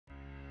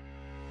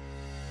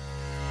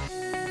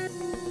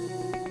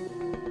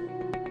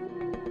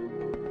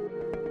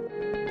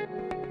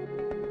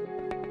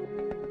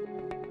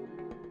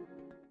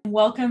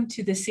Welcome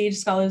to the Sage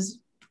Scholars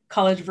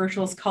College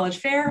Virtuals College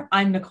Fair.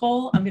 I'm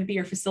Nicole. I'm going to be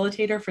your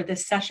facilitator for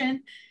this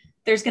session.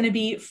 There's going to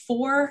be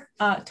 4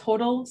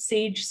 total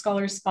Sage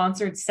Scholars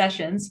sponsored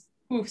sessions.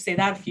 Ooh, say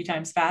that a few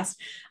times fast.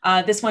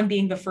 This one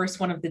being the first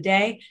one of the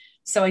day.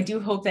 So I do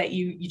hope that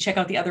you check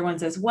out the other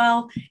ones as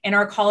well. And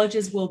our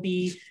colleges will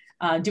be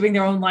doing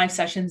their own live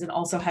sessions and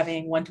also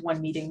having one-to-one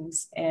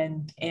meetings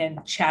and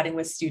chatting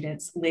with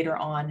students later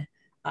on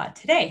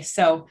today.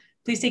 So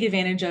please take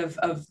advantage of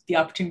the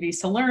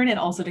opportunities to learn and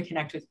also to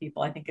connect with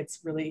people. I think it's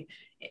really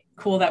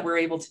cool that we're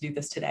able to do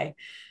this today.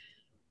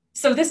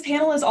 So this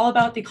panel is all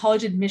about the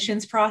college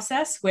admissions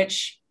process,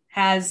 which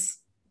has,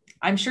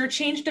 I'm sure,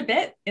 changed a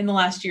bit in the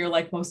last year,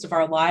 like most of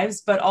our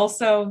lives, but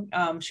also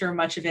I'm sure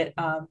much of it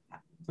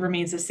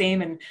remains the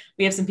same. And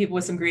we have some people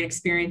with some great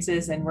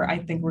experiences, and I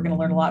think we're going to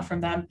learn a lot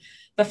from them.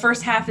 The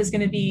first half is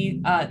going to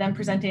be them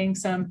presenting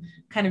some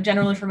kind of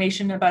general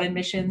information about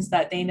admissions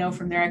that they know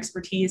from their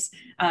expertise.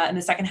 And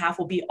the second half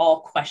will be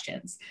all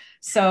questions.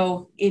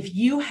 So if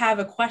you have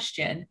a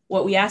question,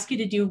 what we ask you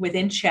to do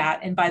within chat,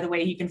 and by the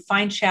way, you can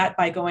find chat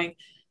by going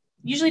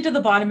usually to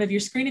the bottom of your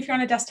screen if you're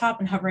on a desktop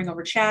and hovering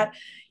over chat.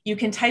 You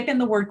can type in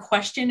the word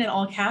question in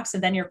all caps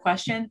and then your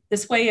question.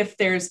 This way, if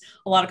there's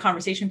a lot of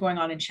conversation going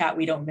on in chat,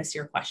 we don't miss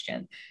your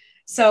question.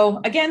 So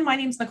again, my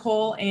name's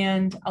Nicole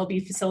and I'll be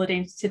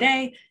facilitating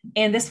today.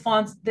 And this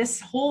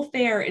whole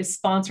fair is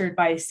sponsored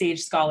by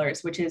Sage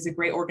Scholars, which is a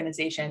great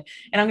organization.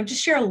 And I'm going to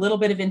just share a little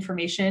bit of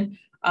information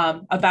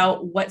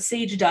about what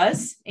Sage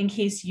does in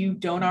case you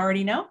don't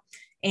already know.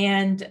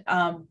 And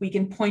we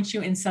can point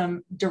you in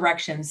some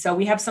directions. So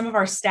we have some of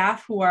our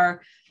staff who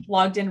are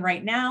logged in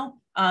right now.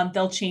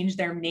 They'll change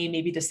their name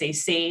maybe to say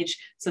Sage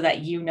so that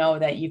you know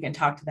that you can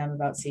talk to them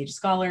about Sage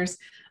Scholars.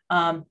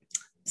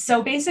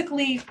 So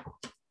basically,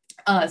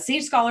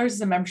 Sage Scholars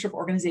is a membership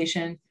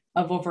organization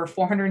of over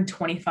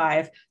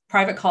 425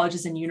 private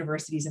colleges and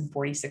universities in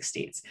 46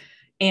 states.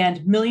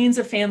 And millions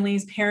of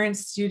families,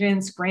 parents,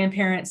 students,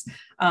 grandparents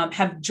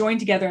have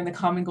joined together in the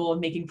common goal of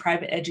making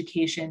private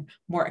education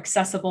more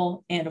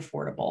accessible and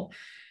affordable.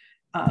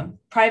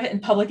 Private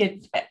and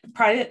public,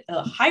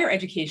 higher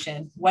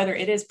education, whether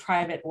it is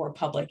private or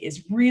public,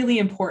 is really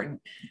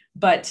important,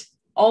 but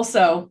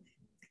also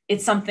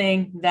it's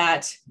something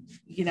that,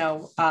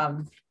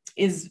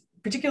 is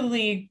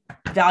particularly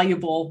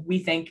valuable, we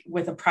think,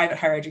 with a private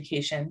higher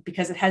education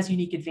because it has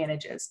unique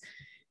advantages.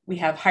 We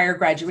have higher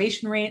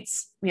graduation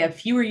rates, we have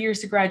fewer years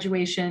to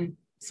graduation,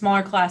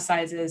 smaller class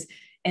sizes,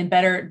 and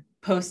better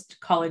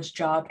post-college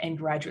job and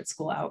graduate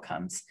school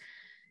outcomes.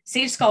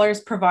 Sage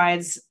Scholars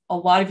provides a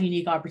lot of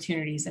unique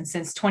opportunities, and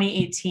since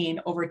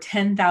 2018, over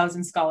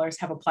 10,000 scholars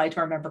have applied to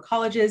our member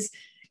colleges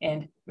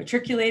and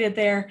matriculated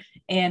there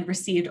and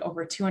received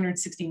over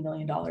 $260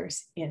 million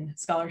in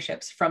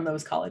scholarships from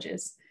those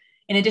colleges.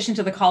 In addition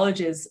to the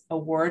colleges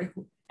award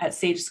at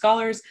Sage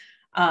Scholars,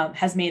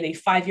 has made a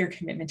 5-year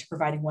commitment to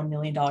providing $1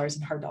 million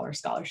in hard dollar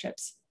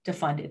scholarships to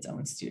fund its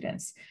own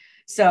students.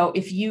 So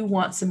if you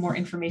want some more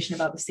information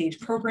about the Sage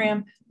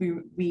program,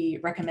 we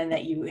recommend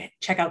that you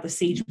check out the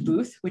Sage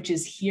booth, which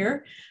is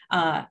here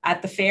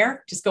at the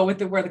fair. Just go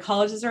with where the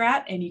colleges are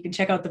at and you can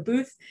check out the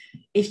booth.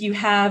 If you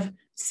have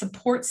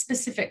support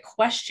specific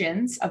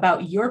questions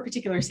about your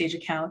particular Sage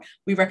account,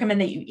 we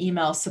recommend that you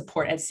email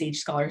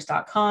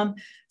support@sagescholars.com.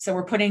 So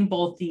we're putting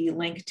both the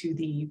link to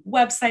the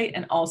website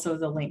and also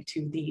the link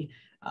to the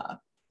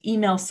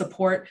email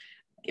support.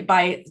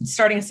 By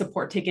starting a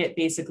support ticket,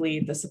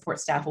 basically the support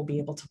staff will be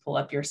able to pull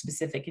up your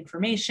specific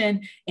information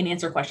and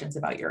answer questions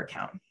about your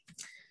account.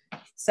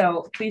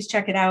 So please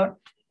check it out.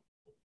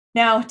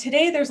 Now,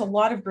 today there's a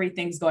lot of great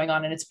things going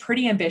on and it's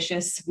pretty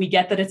ambitious. We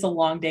get that it's a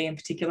long day, in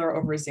particular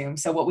over Zoom.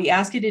 So what we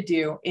ask you to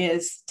do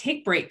is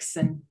take breaks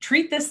and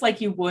treat this like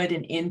you would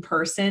an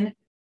in-person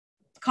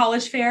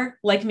college fair.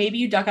 Like maybe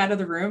you duck out of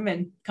the room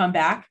and come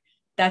back.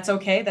 That's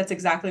okay. That's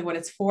exactly what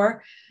it's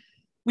for.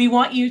 We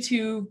want you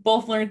to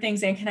both learn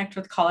things and connect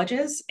with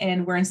colleges,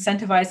 and we're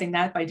incentivizing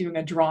that by doing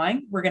a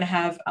drawing. We're going to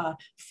have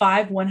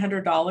 5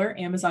 $100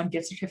 Amazon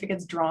gift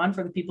certificates drawn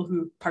for the people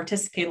who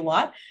participate a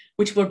lot,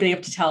 which we'll be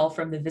able to tell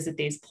from the Visit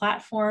Days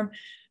platform.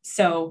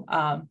 So,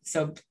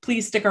 so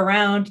please stick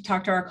around,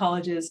 talk to our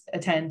colleges,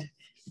 attend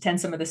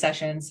some of the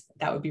sessions.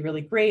 That would be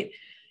really great.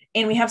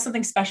 And we have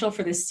something special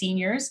for the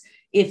seniors.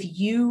 If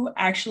you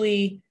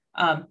actually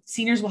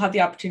seniors will have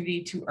the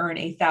opportunity to earn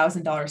a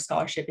 $1,000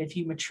 scholarship if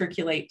you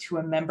matriculate to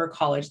a member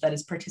college that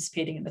is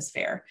participating in this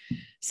fair.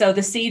 So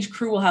the Sage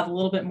crew will have a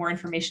little bit more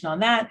information on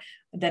that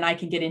than I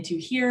can get into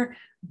here.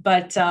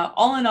 But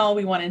all in all,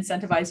 we want to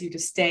incentivize you to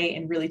stay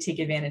and really take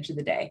advantage of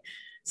the day.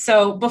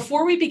 So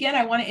before we begin,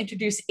 I want to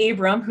introduce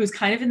Abram, who's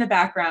kind of in the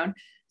background.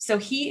 So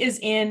he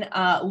is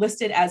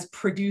listed as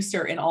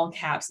producer in all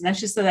caps, and that's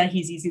just so that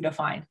he's easy to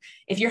find.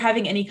 If you're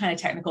having any kind of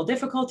technical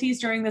difficulties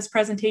during this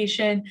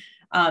presentation,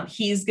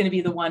 he's going to be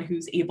the one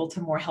who's able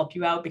to more help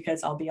you out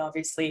because I'll be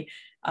obviously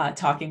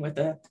talking with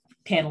the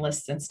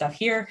panelists and stuff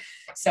here.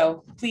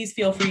 So please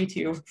feel free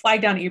to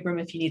flag down Abram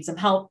if you need some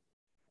help.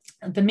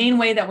 The main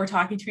way that we're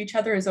talking to each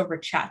other is over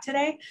chat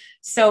today.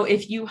 So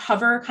if you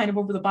hover kind of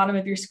over the bottom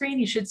of your screen,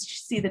 you should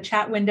see the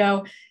chat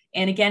window.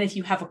 And again, if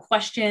you have a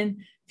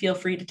question, feel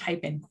free to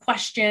type in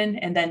question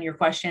and then your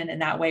question.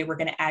 And that way we're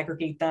going to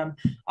aggregate them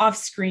off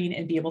screen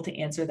and be able to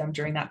answer them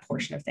during that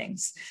portion of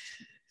things.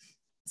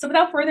 So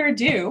without further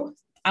ado,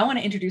 I want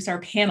to introduce our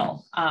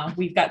panel.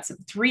 We've got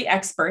three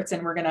experts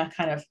and we're going to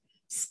kind of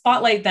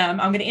spotlight them.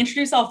 I'm going to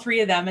introduce all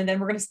three of them and then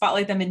we're going to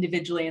spotlight them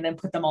individually and then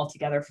put them all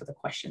together for the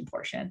question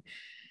portion.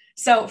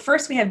 So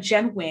first we have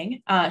Jenn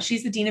Winge.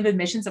 She's the Dean of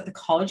Admissions at the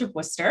College of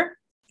Wooster.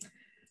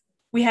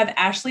 We have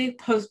Ashley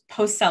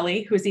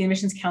Polselli, who is the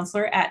admissions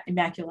counselor at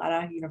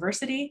Immaculata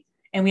University.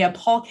 And we have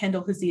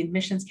Kendall, who's the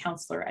admissions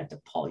counselor at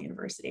DePaul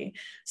University.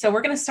 So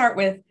we're going to start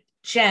with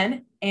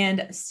Jenn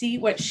and see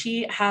what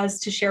she has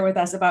to share with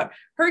us about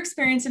her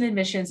experience in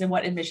admissions and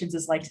what admissions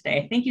is like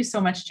today. Thank you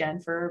so much, Jenn,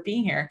 for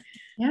being here.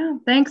 Yeah,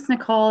 thanks,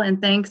 Nicole, and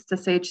thanks to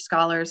Sage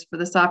Scholars for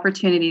this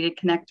opportunity to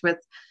connect with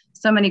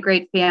so many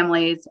great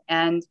families.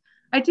 And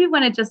I do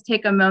want to just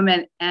take a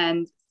moment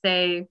and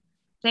say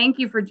thank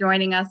you for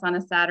joining us on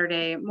a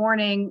Saturday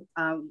morning.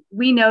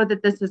 We know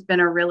that this has been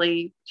a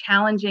really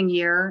challenging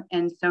year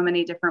in so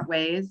many different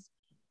ways.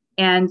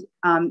 And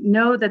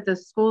know that the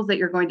schools that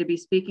you're going to be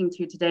speaking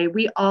to today,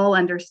 we all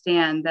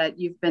understand that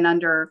you've been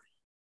under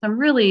some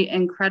really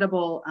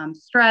incredible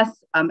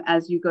stress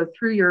as you go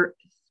through your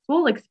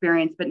school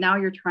experience, but now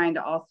you're trying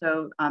to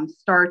also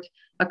start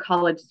a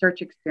college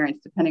search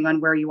experience, depending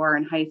on where you are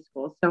in high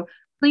school. So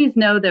please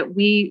know that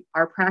we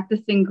are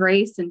practicing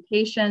grace and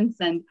patience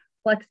and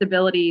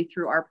flexibility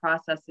through our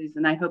processes.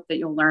 And I hope that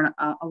you'll learn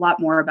a lot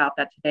more about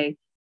that today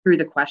through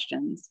the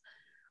questions.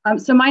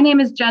 So my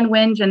name is Jenn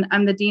Winge, and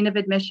I'm the Dean of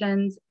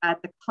Admissions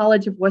at the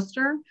College of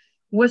Wooster.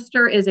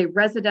 Wooster is a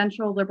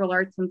residential liberal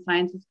arts and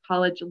sciences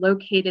college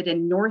located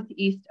in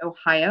Northeast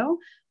Ohio.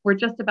 We're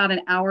just about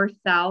an hour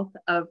south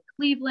of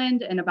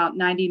Cleveland and about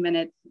 90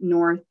 minutes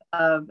north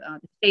of the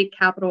state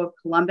capital of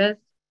Columbus.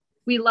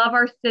 We love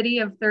our city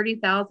of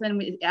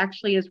 30,000. It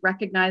actually is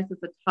recognized as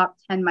a top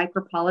 10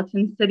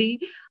 micropolitan city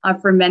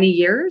for many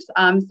years.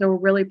 So we're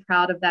really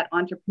proud of that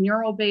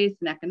entrepreneurial base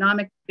and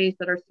economic base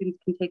that our students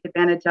can take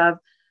advantage of.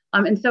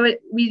 And so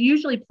we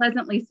usually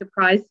pleasantly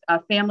surprise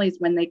families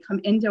when they come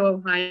into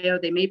Ohio.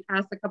 They may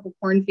pass a couple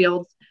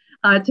cornfields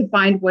to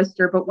find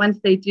Wooster, but once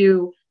they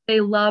do,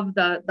 they love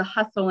the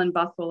hustle and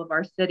bustle of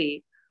our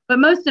city. But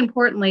most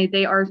importantly,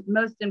 they are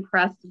most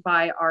impressed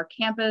by our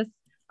campus.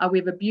 We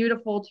have a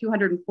beautiful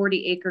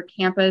 240-acre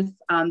campus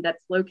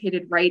that's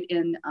located right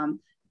in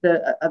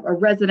a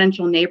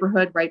residential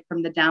neighborhood right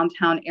from the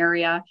downtown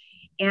area.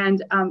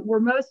 And we're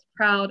most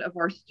proud of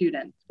our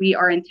students. We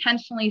are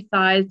intentionally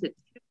sized at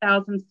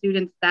 2,000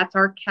 students. That's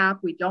our cap.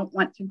 We don't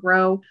want to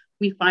grow.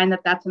 We find that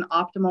that's an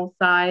optimal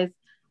size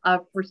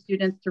for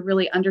students to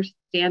really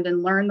understand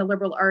and learn the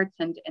liberal arts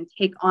and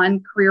take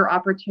on career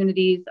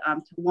opportunities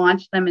to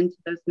launch them into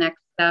those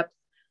next steps.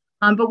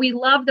 But we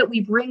love that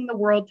we bring the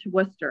world to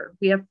Wooster.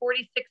 We have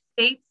 46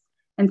 states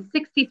and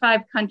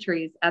 65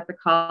 countries at the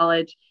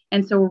college.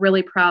 And so we're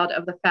really proud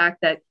of the fact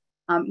that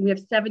we have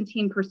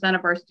 17%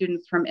 of our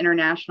students from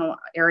international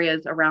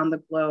areas around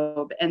the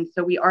globe. And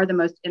so we are the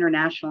most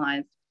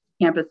internationalized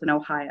campus in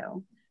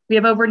Ohio. We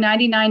have over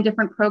 99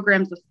 different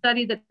programs of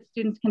study that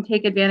students can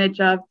take advantage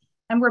of.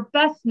 And we're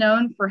best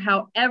known for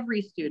how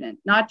every student,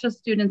 not just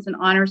students in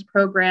honors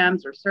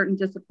programs or certain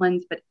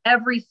disciplines, but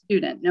every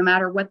student, no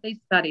matter what they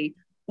study,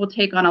 will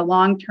take on a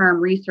long-term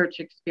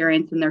research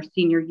experience in their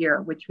senior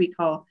year, which we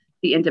call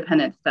the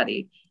independent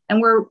study.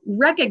 And we're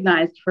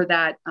recognized for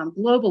that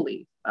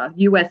globally.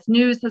 US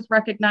News has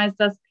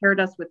recognized us, paired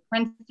us with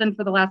Princeton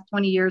for the last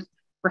 20 years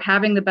for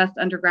having the best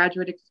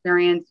undergraduate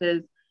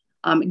experiences.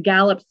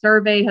 Gallup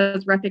survey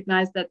has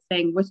recognized that,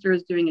 saying Wooster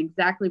is doing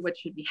exactly what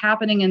should be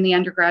happening in the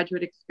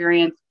undergraduate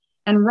experience.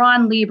 And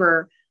Ron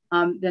Lieber,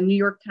 the New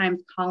York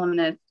Times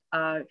columnist,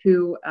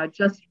 who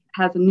just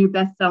has a new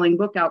best-selling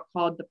book out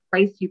called The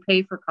Price You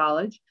Pay for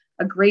College,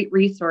 a great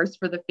resource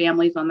for the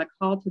families on the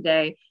call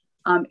today,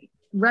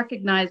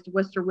 recognized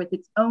Wooster with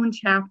its own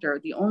chapter,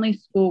 the only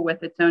school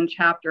with its own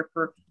chapter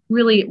for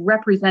really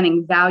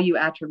representing value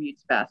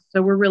attributes best.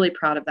 So we're really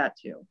proud of that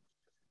too.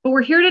 But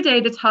we're here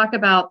today to talk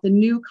about the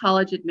new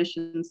college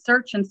admissions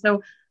search. And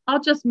so I'll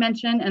just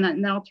mention, and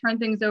then I'll turn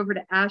things over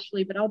to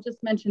Ashley, but I'll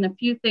just mention a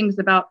few things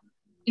about,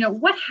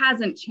 what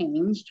hasn't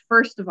changed,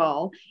 first of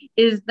all,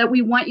 is that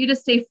we want you to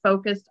stay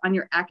focused on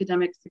your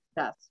academic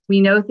success.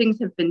 We know things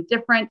have been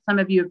different. Some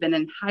of you have been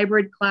in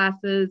hybrid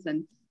classes,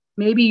 and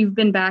maybe you've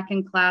been back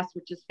in class,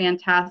 which is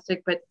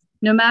fantastic. But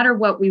no matter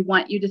what, we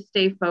want you to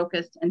stay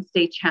focused and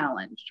stay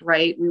challenged,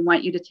 right? We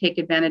want you to take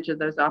advantage of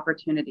those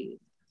opportunities.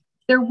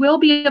 There will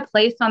be a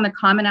place on the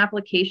Common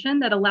Application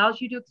that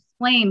allows you to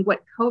explain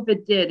what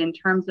COVID did in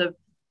terms of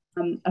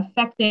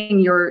affecting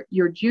your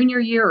junior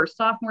year or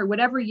sophomore,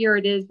 whatever year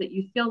it is that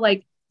you feel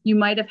like you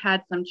might have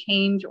had some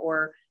change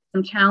or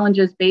some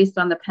challenges based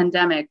on the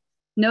pandemic.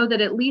 Know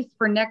that at least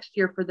for next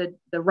year, for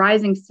the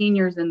rising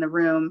seniors in the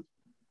room,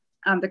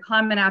 the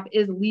Common App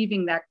is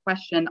leaving that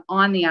question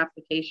on the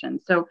application.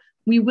 So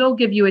we will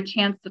give you a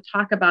chance to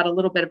talk about a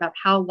little bit about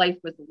how life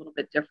was a little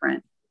bit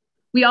different.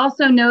 We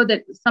also know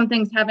that some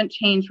things haven't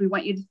changed. We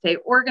want you to stay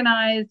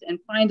organized and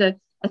find a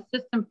a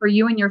system for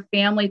you and your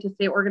family to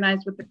stay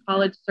organized with the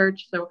college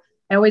search. So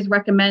I always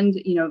recommend,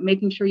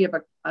 making sure you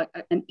have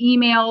an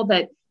email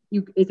that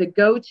is a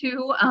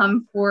go-to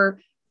for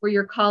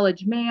your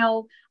college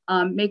mail,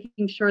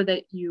 making sure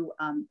that you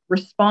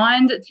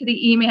respond to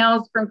the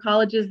emails from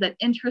colleges that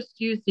interest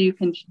you so you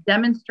can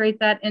demonstrate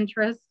that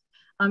interest.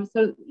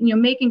 So,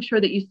 making sure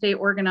that you stay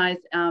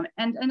organized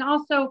and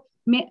also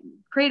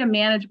create a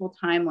manageable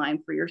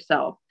timeline for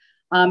yourself.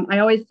 I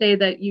always say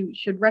that you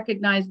should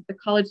recognize that the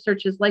college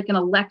search is like an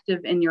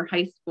elective in your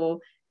high school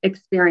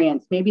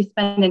experience. Maybe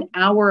spend an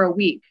hour a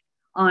week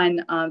on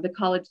the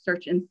college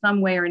search in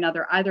some way or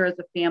another, either as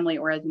a family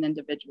or as an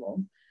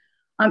individual.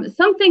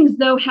 Some things,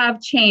 though,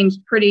 have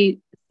changed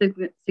pretty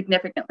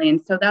significantly. And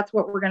so that's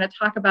what we're going to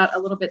talk about a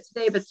little bit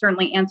today, but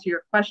certainly answer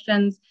your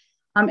questions.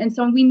 And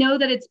so we know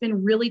that it's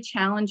been really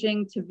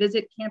challenging to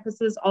visit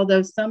campuses,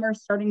 although some are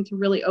starting to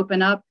really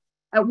open up.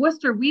 At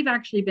Wooster, we've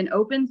actually been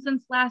open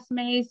since last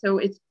May.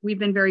 So we've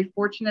been very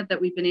fortunate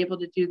that we've been able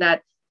to do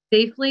that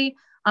safely.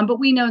 But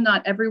we know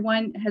not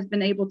everyone has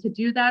been able to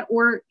do that,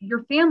 or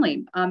your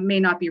family may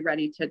not be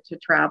ready to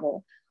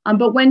travel.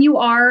 But when you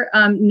are,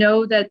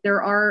 know that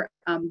there are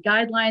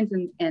guidelines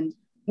and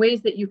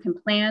ways that you can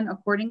plan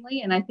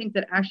accordingly. And I think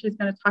that Ashley's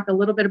going to talk a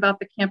little bit about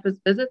the campus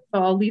visits,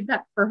 so I'll leave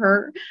that for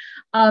her.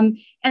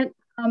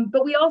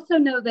 But we also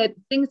know that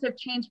things have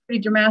changed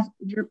pretty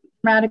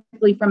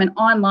dramatically from an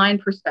online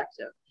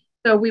perspective.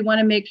 So we want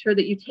to make sure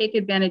that you take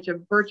advantage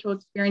of virtual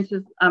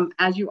experiences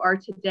as you are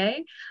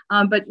today,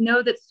 but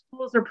know that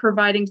schools are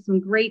providing some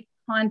great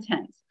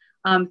content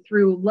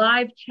through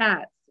live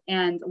chats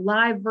and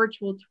live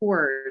virtual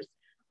tours,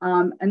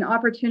 an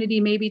opportunity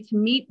maybe to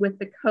meet with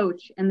the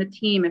coach and the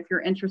team if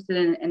you're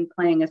interested in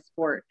playing a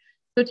sport.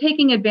 So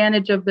taking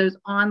advantage of those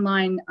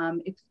online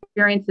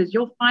experiences,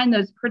 you'll find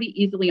those pretty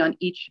easily on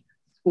each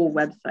school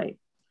website.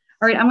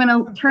 All right, I'm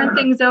going to turn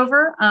things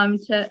over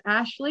to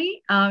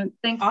Ashley.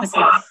 Thanks.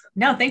 Awesome. Nicole.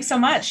 No, thanks so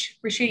much.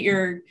 Appreciate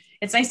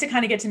it's nice to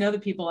kind of get to know the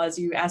people as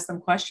you ask them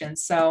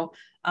questions. So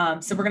we're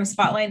going to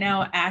spotlight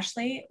now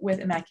Ashley with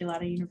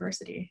Immaculata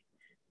University.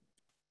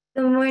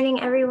 Good morning,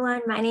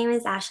 everyone. My name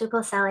is Ashley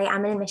Polselli.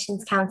 I'm an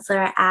admissions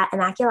counselor at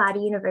Immaculata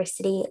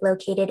University,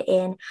 located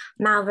in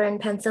Malvern,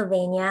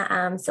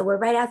 Pennsylvania. So we're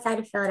right outside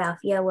of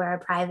Philadelphia. We're a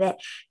private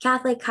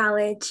Catholic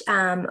college.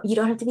 You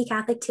don't have to be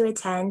Catholic to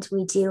attend.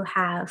 We do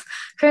have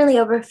currently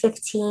over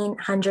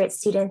 1,500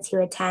 students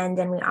who attend,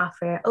 and we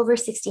offer over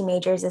 60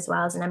 majors as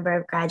well as a number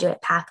of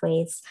graduate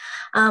pathways.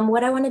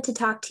 What I wanted to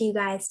talk to you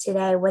guys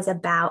today was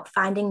about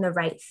finding the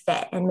right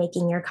fit and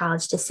making your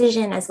college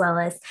decision, as well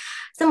as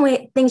some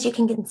things you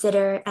can consider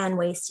and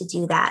ways to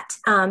do that.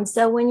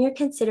 So when you're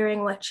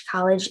considering which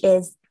college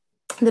is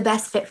the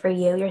best fit for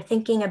you, you're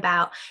thinking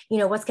about,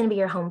 what's going to be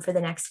your home for the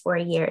next 4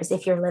 years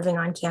if you're living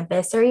on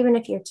campus, or even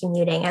if you're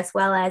commuting, as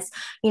well as,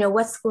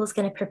 what school is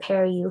going to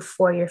prepare you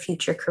for your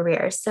future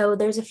career. So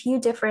there's a few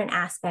different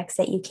aspects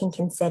that you can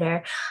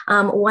consider.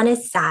 One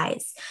is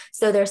size.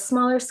 So there's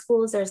smaller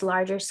schools, there's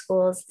larger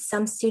schools.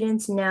 Some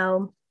students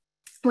know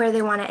where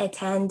they want to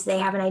attend. They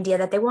have an idea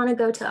that they want to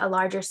go to a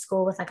larger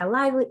school with like a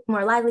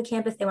more lively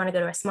campus. They want to go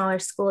to a smaller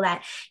school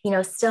that,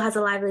 still has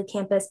a lively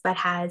campus, but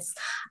has,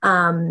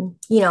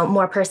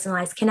 more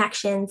personalized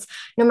connections.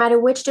 No matter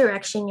which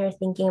direction you're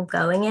thinking of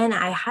going in,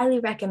 I highly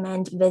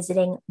recommend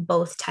visiting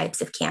both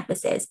types of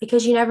campuses,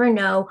 because you never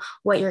know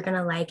what you're going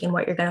to like and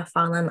what you're going to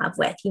fall in love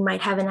with. You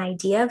might have an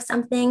idea of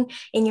something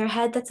in your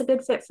head that's a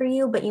good fit for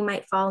you, but you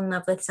might fall in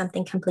love with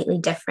something completely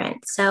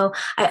different. So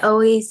I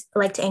always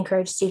like to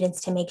encourage students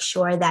to make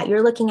sure that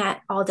you're looking at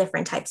all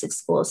different types of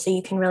schools, so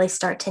you can really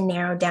start to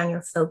narrow down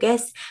your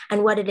focus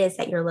and what it is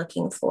that you're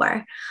looking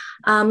for.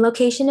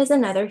 Location is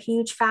another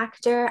huge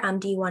factor.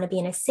 Do you want to be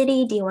in a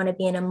city? Do you want to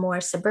be in a more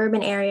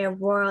suburban area,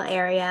 rural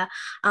area?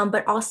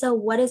 But also,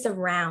 what is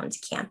around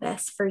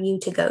campus for you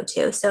to go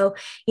to? So,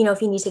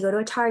 if you need to go to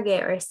a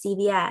Target or a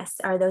CVS,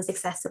 are those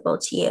accessible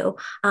to you?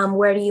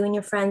 Where do you and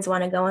your friends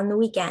want to go on the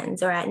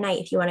weekends or at night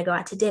if you want to go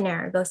out to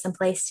dinner or go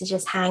someplace to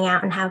just hang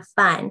out and have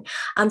fun?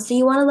 So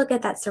you want to look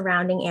at that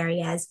surrounding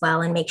area as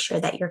well and make sure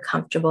that you're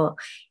comfortable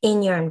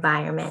in your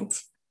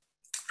environment.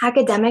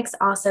 Academics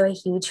also a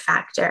huge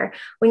factor.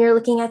 When you're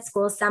looking at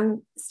schools,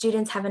 some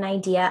students have an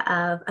idea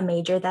of a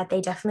major that they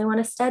definitely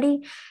want to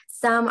study.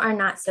 Some are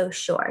not so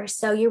sure.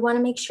 So you want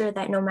to make sure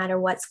that no matter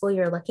what school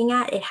you're looking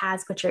at, it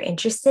has what you're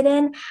interested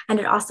in, and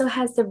it also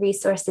has the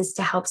resources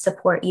to help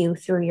support you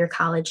through your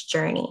college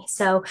journey.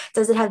 So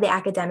does it have the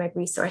academic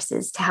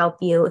resources to help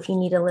you if you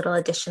need a little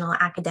additional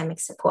academic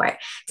support?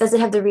 Does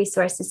it have the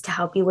resources to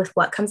help you with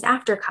what comes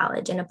after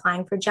college and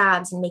applying for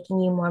jobs and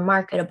making you more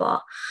marketable?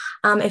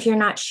 If you're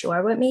not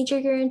sure what major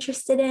you're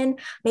interested in,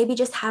 maybe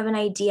just have an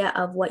idea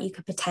of what you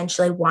could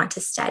potentially want to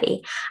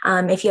study.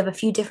 If you have a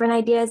few different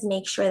ideas,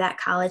 make sure that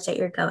college that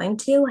you're going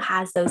to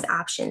has those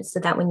options, so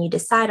that when you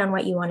decide on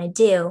what you want to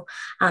do,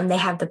 they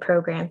have the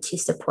program to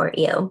support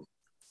you.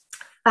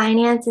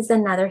 Finance is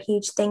another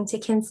huge thing to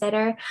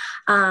consider.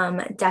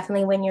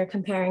 Definitely when you're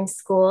comparing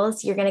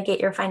schools, you're going to get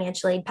your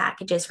financial aid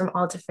packages from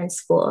all different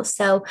schools.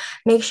 So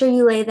make sure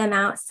you lay them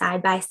out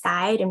side by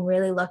side and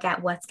really look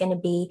at what's going to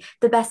be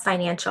the best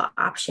financial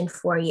option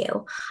for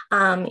you.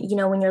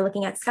 When you're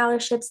looking at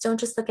scholarships, don't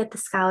just look at the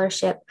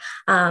scholarship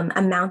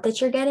amount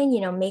that you're getting.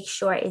 Make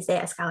sure, is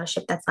it a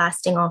scholarship that's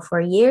lasting all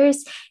 4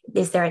 years?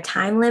 Is there a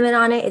time limit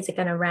on it? Is it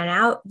going to run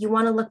out? You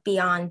want to look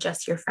beyond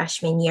just your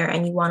freshman year,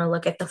 and you want to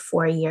look at the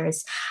 4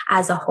 years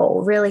as a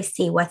whole, really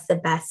see what's the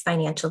best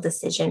financial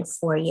decision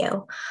for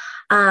you.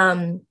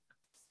 And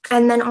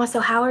then also,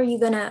 how are you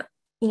going to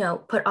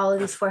put all of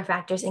these four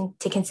factors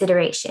into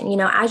consideration?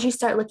 As you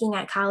start looking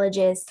at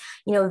colleges,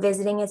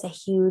 visiting is a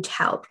huge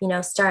help.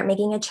 Start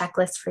making a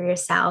checklist for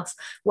yourself,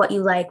 what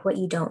you like, what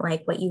you don't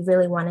like, what you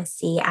really want to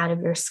see out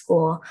of your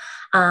school.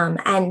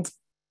 And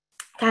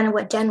kind of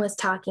what Jenn was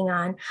talking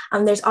on,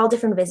 there's all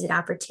different visit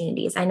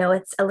opportunities. I know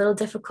it's a little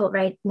difficult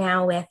right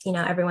now with,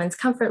 everyone's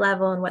comfort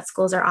level and what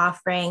schools are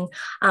offering,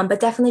 but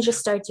definitely just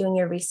start doing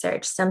your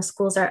research. Some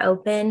schools are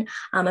open.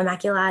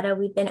 Immaculata,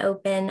 we've been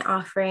open,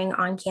 offering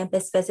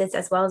on-campus visits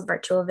as well as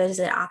virtual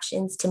visit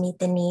options to meet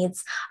the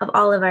needs of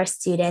all of our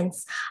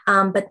students.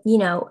 But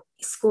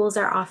schools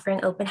are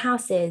offering open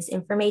houses,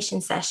 information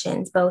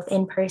sessions, both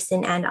in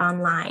person and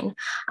online.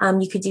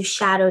 You could do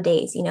shadow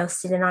days,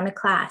 sit in on a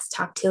class,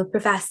 talk to a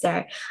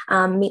professor,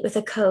 meet with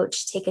a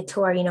coach, take a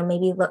tour,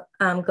 maybe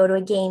go to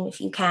a game if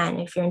you can,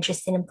 if you're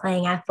interested in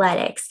playing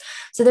athletics.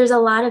 So there's a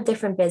lot of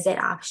different visit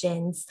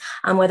options,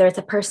 whether it's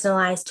a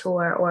personalized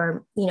tour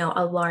or,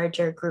 a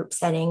larger group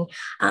setting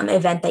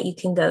event that you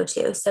can go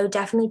to. So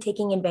definitely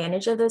taking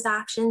advantage of those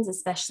options,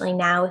 especially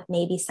now with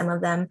maybe some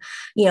of them,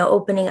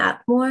 opening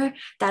up more,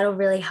 that'll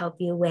really help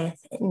you with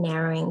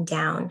narrowing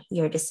down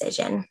your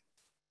decision.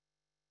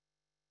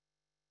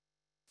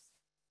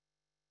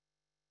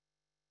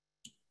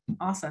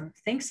 Awesome.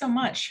 Thanks so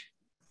much.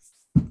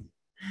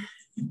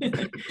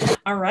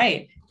 All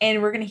right.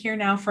 And we're going to hear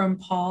now from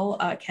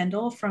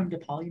Kendall from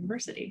DePaul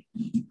University.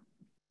 Good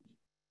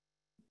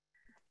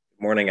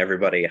morning,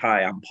 everybody.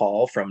 Hi, I'm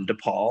Paul from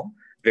DePaul.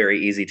 Very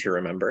easy to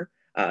remember.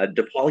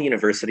 DePaul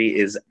University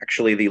is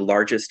actually the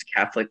largest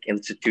Catholic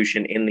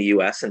institution in the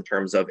U.S. in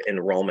terms of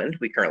enrollment.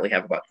 We currently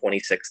have about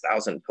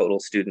 26,000 total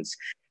students,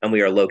 and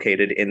we are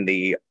located in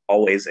the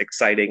always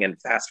exciting and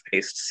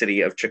fast-paced city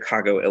of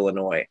Chicago,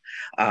 Illinois.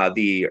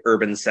 The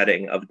urban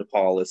setting of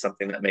DePaul is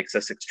something that makes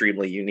us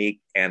extremely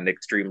unique and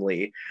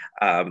extremely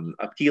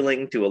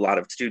appealing to a lot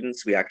of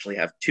students. We actually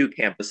have two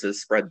campuses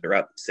spread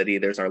throughout the city.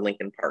 There's our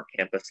Lincoln Park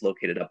campus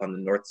located up on the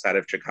north side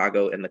of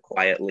Chicago in the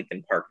quiet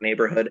Lincoln Park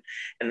neighborhood.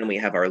 And then we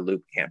have our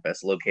Loop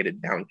campus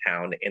located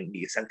downtown in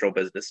the central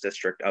business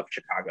district of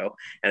Chicago.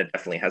 And it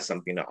definitely has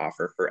something to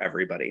offer for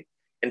everybody.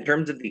 In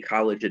terms of the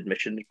college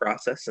admissions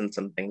process and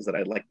some things that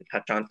I'd like to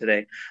touch on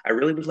today, I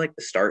really would like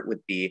to start with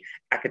the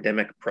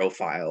academic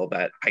profile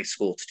that high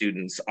school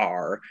students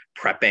are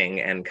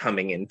prepping and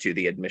coming into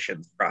the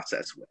admissions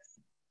process with.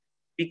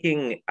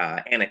 Speaking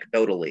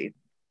anecdotally,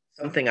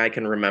 something I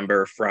can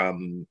remember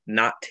from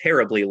not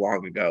terribly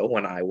long ago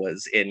when I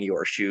was in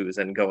your shoes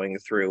and going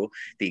through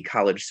the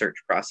college search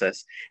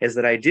process is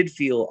that I did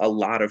feel a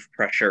lot of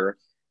pressure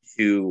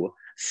to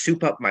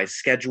soup up my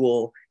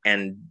schedule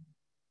and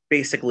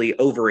basically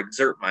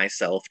overexert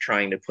myself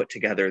trying to put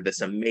together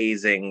this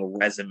amazing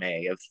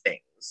resume of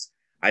things.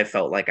 I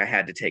felt like I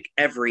had to take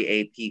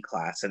every AP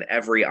class and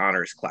every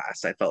honors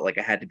class. I felt like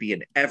I had to be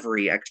in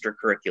every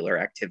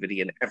extracurricular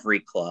activity in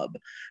every club.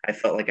 I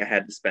felt like I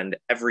had to spend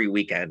every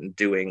weekend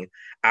doing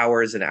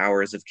hours and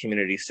hours of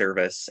community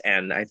service.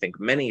 And I think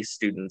many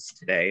students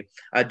today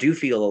do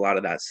feel a lot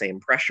of that same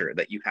pressure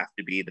that you have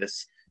to be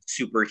this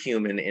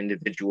superhuman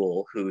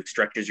individual who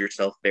stretches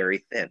yourself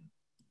very thin.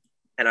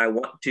 And I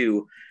want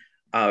to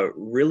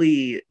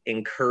really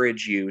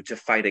encourage you to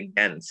fight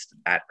against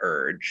that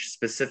urge,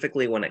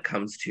 specifically when it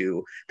comes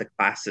to the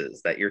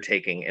classes that you're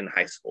taking in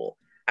high school.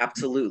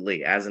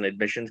 Absolutely, as an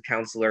admissions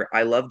counselor,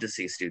 I love to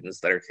see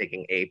students that are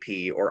taking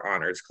AP or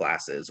honors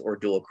classes or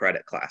dual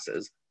credit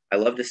classes. I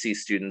love to see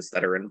students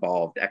that are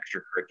involved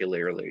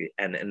extracurricularly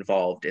and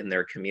involved in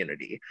their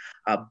community.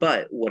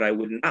 But what I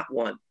would not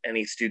want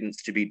any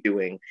students to be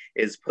doing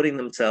is putting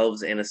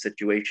themselves in a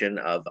situation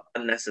of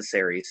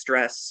unnecessary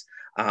stress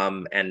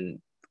and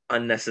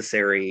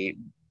unnecessary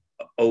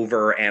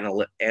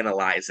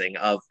over-analyzing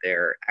of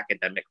their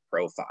academic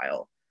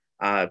profile.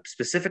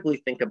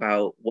 Specifically think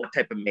about what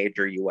type of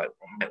major you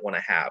might want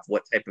to have,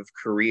 what type of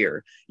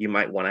career you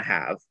might want to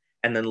have,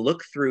 and then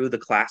look through the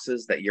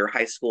classes that your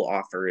high school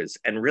offers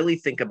and really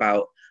think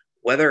about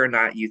whether or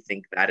not you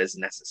think that is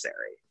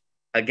necessary.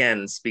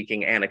 Again,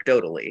 speaking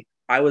anecdotally,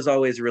 I was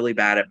always really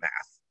bad at math.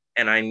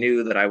 And I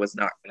knew that I was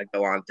not going to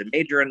go on to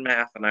major in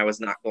math, and I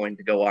was not going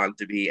to go on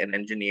to be an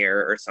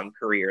engineer or some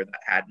career that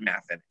had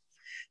math in it.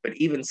 But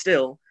even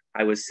still,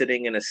 I was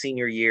sitting in a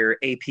senior year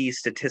AP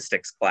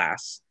statistics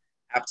class,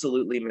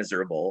 absolutely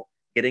miserable,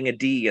 getting a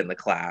D in the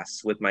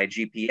class with my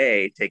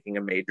GPA taking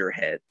a major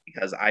hit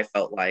because I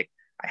felt like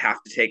I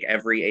have to take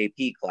every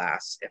AP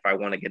class if I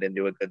want to get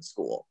into a good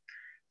school.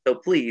 So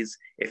please,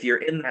 if you're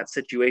in that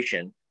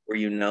situation where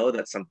you know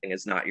that something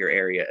is not your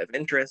area of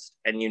interest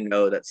and you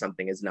know that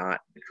something is not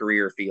the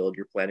career field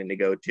you're planning to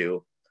go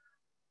to,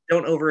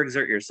 don't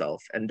overexert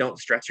yourself and don't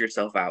stress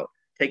yourself out.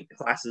 Take the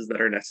classes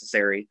that are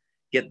necessary,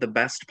 get the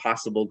best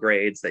possible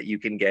grades that you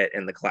can get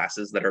in the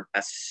classes that are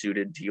best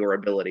suited to your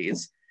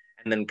abilities,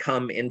 and then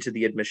come into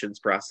the admissions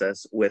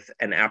process with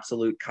an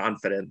absolute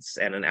confidence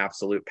and an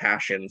absolute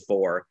passion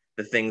for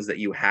the things that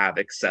you have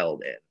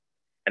excelled in.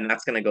 And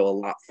that's going to go a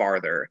lot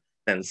farther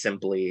than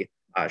simply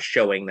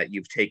showing that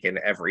you've taken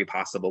every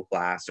possible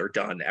class or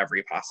done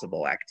every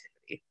possible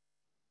activity.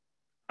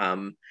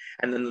 And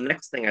then the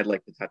next thing I'd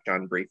like to touch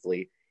on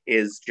briefly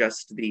is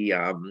just the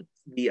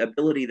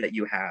ability that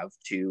you have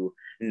to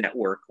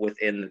network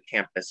within the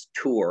campus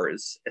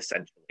tours,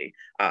 essentially.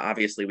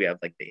 Obviously, we have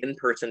like the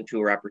in-person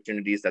tour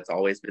opportunities. That's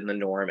always been the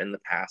norm in the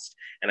past.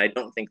 And I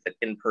don't think that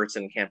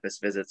in-person campus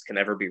visits can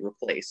ever be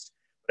replaced.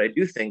 But I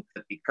do think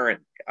that the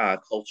current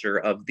culture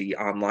of the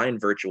online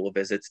virtual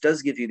visits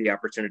does give you the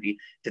opportunity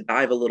to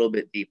dive a little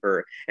bit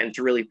deeper and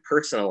to really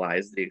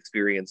personalize the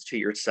experience to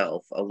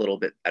yourself a little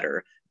bit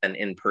better than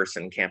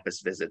in-person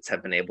campus visits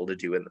have been able to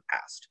do in the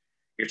past.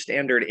 Your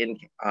standard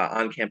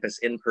on-campus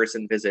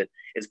in-person visit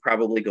is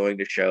probably going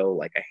to show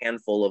like a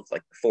handful of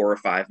like 4 or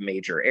 5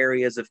 major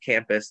areas of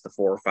campus, the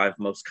 4 or 5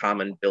 most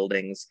common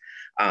buildings.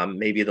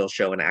 Maybe they'll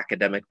show an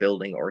academic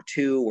building or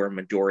 2 where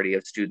majority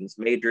of students'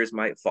 majors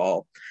might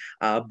fall.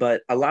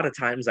 But a lot of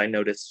times I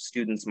notice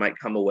students might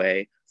come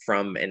away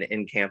from an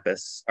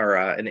in-campus or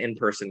an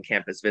in-person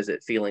campus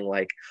visit feeling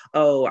like,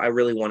 oh, I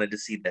really wanted to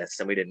see this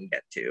and we didn't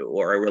get to,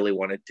 or I really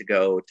wanted to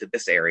go to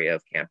this area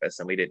of campus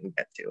and we didn't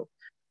get to.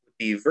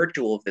 The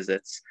virtual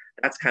visits,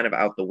 that's kind of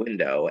out the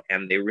window,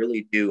 and they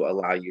really do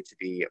allow you to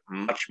be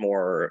much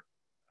more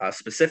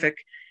specific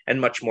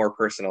and much more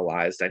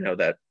personalized. I know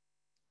that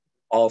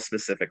DePaul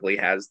specifically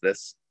has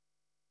this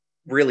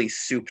really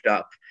souped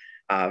up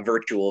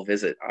virtual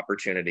visit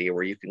opportunity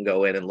where you can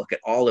go in and look at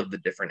all of the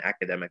different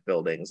academic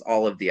buildings,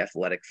 all of the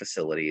athletic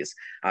facilities.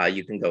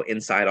 You can go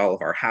inside all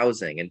of our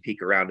housing and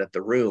peek around at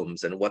the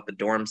rooms and what the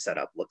dorm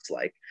setup looks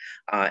like.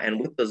 And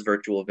with those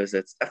virtual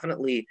visits,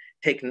 definitely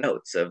take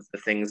notes of the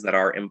things that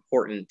are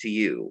important to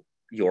you,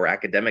 your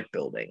academic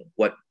building,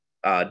 what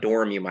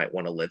dorm you might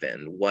want to live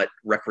in, what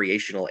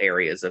recreational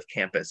areas of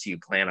campus you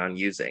plan on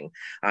using,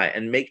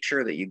 and make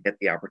sure that you get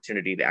the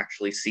opportunity to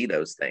actually see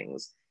those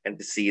things and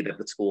to see that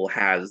the school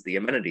has the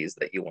amenities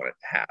that you want it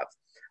to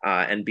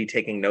have, and be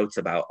taking notes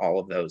about all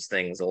of those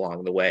things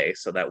along the way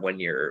so that when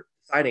you're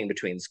deciding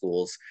between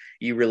schools,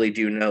 you really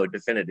do know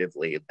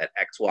definitively that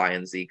X, Y,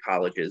 and Z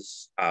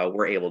colleges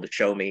were able to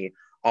show me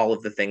all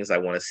of the things I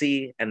want to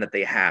see and that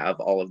they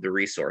have all of the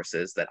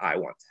resources that I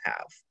want to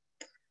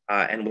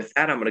have. And with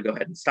that, I'm going to go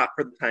ahead and stop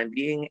for the time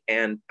being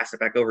and pass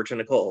it back over to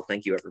Nicole.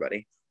 Thank you,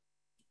 everybody.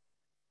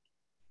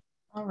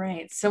 All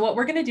right. So what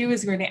we're going to do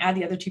is we're going to add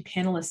the other 2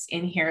 panelists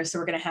in here. So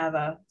we're going to have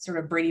a sort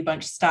of Brady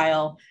Bunch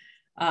style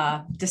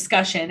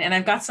discussion. And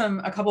I've got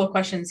a couple of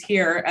questions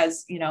here,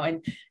 as you know,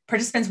 and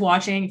participants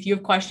watching, if you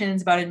have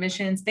questions about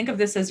admissions, think of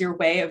this as your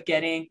way of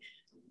getting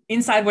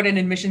inside what an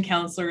admission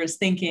counselor is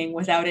thinking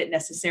without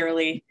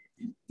necessarily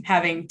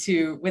having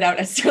to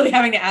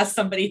ask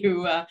somebody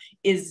who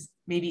is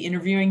maybe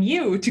interviewing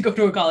you to go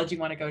to a college you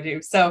want to go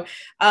to.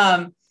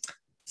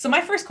 So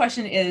my first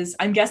question is,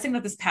 I'm guessing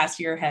that this past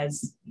year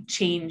has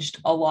changed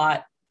a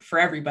lot for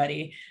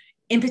everybody.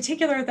 In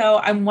particular, though,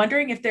 I'm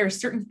wondering if there are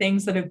certain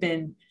things that have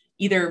been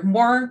either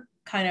more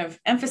kind of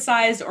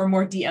emphasized or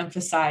more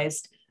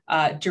de-emphasized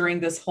during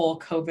this whole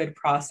COVID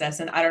process.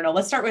 And I don't know,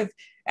 let's start with,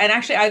 and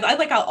actually, I'd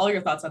like all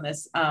your thoughts on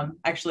this,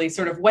 actually,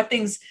 sort of what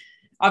things,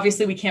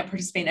 obviously we can't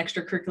participate in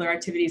extracurricular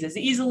activities as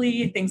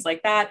easily, things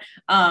like that.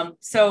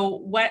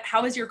 So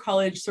how has your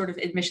college sort of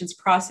admissions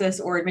process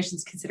or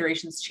admissions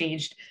considerations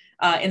changed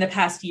in the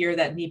past year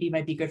that maybe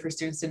might be good for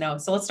students to know?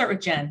 So let's start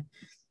with Jen.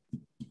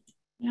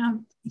 Yeah,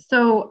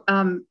 so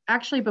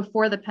actually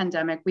before the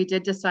pandemic, we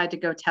did decide to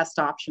go test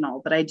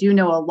optional, but I do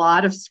know a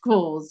lot of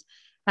schools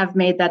have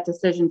made that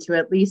decision to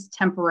at least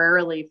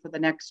temporarily for the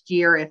next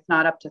year, if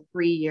not up to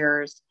 3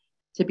 years,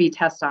 to be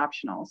test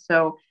optional.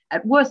 So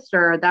at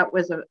Wooster, that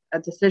was a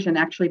decision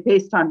actually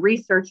based on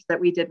research that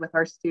we did with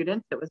our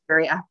students. It was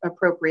very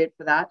appropriate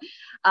for that.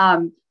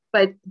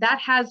 But that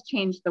has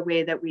changed the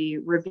way that we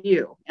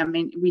review. I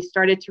mean, we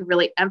started to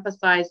really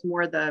emphasize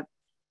more the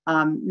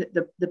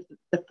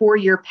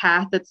 4-year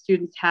path that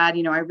students had.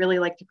 You know, I really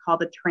like to call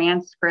the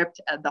transcript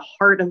the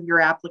heart of your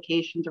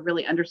application to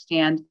really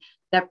understand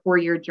that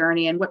 4-year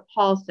journey. And what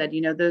Paul said,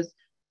 you know,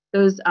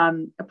 those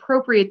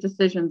appropriate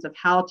decisions of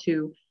how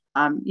to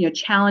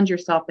challenge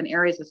yourself in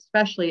areas,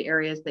 especially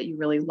areas that you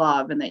really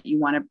love and that you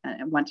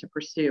want to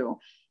pursue.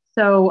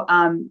 So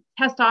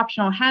test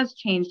optional has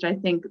changed, I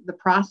think, the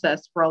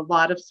process for a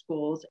lot of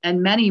schools,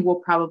 and many will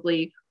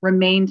probably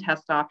remain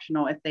test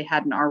optional if they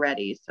hadn't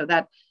already. So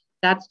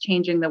that's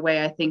changing the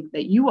way I think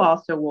that you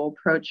also will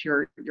approach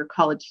your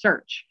college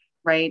search,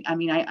 right? I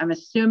mean, I'm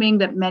assuming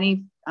that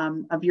many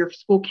of your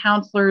school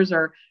counselors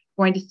are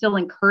going to still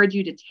encourage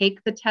you to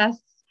take the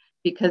tests,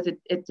 because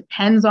it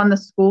depends on the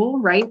school,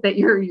 right, that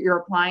you're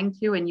applying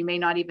to, and you may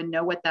not even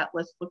know what that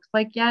list looks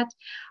like yet.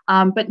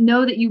 But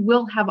know that you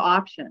will have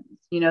options.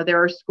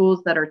 There are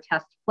schools that are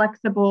test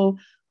flexible,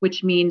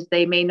 which means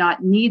they may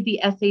not need the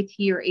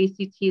SAT or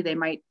ACT. They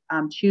might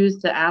choose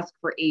to ask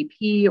for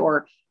AP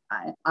or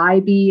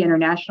IB,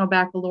 International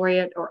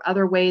Baccalaureate, or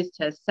other ways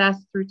to assess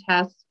through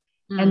tests.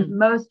 And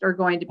most are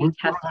going to be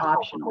test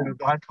optional.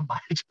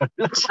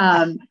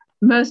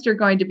 Most are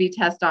going to be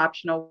test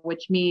optional,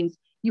 which means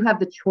you have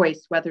the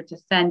choice whether to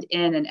send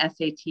in an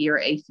SAT or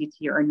ACT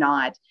or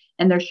not.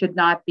 And there should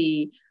not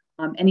be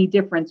any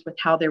difference with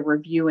how they're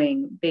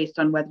reviewing based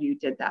on whether you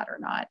did that or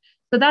not.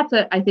 So that's,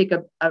 I think,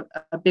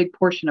 a big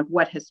portion of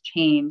what has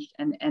changed.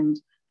 And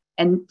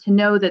to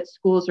know that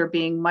schools are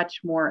being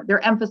much more,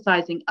 they're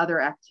emphasizing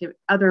other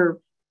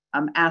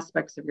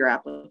aspects of your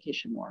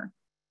application more.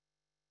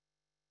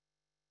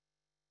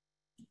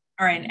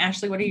 All right, and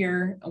Ashley, what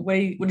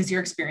is your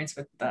experience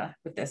with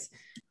this?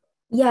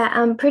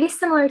 Yeah, pretty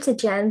similar to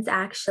Jen's,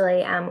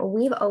 actually.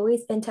 We've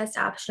always been test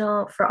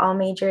optional for all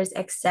majors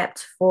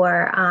except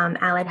for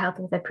allied health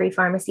with the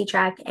pre-pharmacy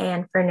track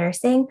and for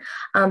nursing.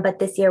 But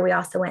this year we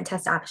also went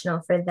test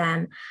optional for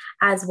them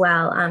as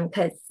well,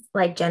 because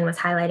like Jenn was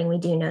highlighting, we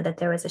do know that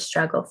there was a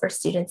struggle for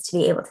students to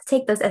be able to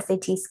take those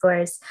SAT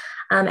scores.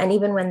 And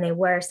even when they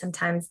were,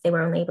 sometimes they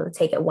were only able to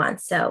take it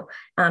once. So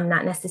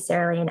not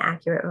necessarily an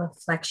accurate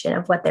reflection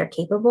of what they're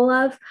capable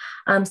of.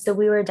 So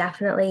we were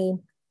definitely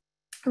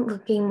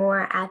looking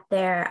more at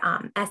their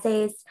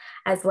essays,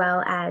 as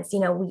well as,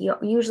 we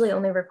usually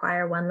only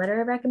require one letter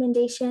of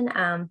recommendation,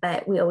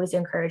 but we always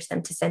encourage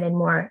them to send in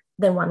more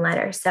than one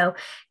letter. So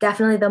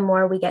definitely the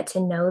more we get to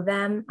know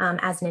them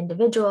as an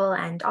individual,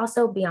 and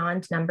also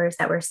beyond numbers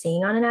that we're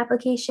seeing on an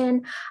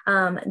application,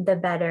 the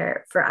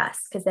better for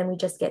us, because then we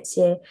just get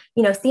to,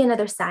 see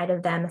another side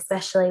of them,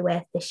 especially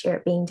with this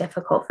year being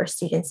difficult for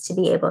students to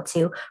be able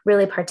to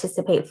really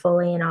participate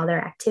fully in all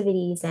their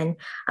activities and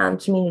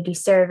community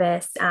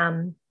service.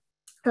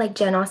 Like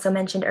Jenn also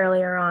mentioned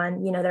earlier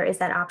on, there is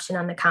that option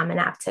on the Common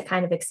App to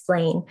kind of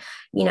explain,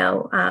 due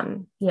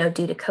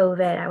to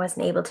COVID, I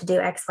wasn't able to do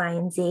X, Y,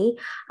 and Z.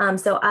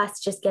 So us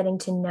just getting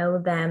to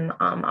know them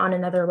on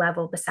another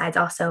level, besides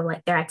also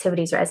like their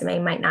activities resume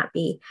might not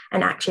be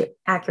an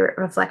accurate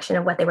reflection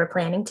of what they were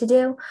planning to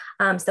do.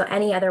 So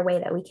any other way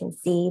that we can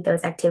see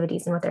those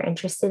activities and what they're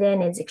interested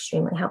in is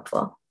extremely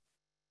helpful.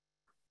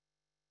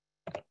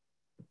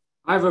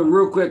 I have a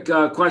real quick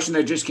question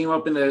that just came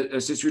up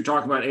since you're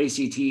talking about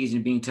ACTs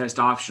and being test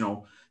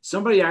optional.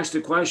 Somebody asked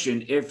a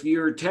question: if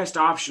you're test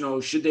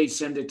optional, should they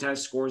send the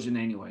test scores in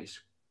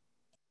anyways?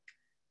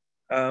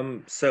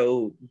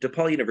 So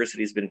DePaul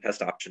University has been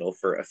test optional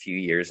for a few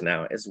years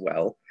now as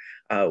well.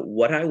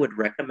 What I would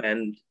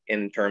recommend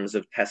in terms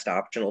of test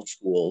optional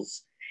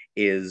schools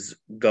is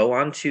go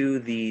onto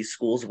the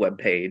school's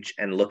webpage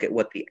and look at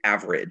what the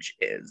average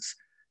is.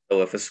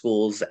 So if a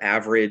school's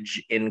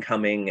average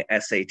incoming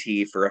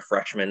SAT for a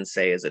freshman,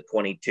 say, is a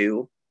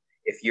 22,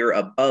 if you're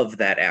above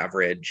that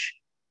average,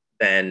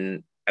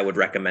 then I would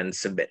recommend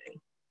submitting.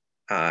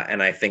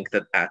 And I think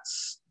that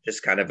that's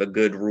just kind of a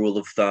good rule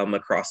of thumb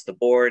across the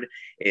board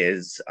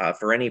is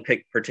for any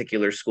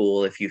particular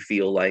school, if you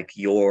feel like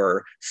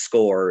your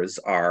scores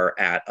are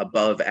at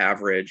above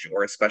average,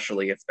 or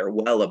especially if they're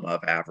well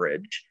above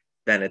average,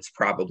 then it's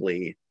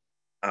probably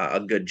a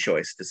good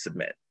choice to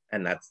submit.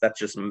 And that's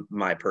just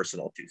my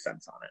personal 2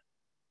 cents on it.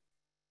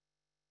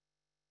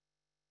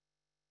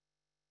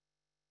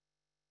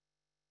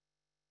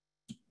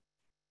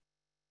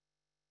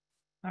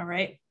 All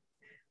right.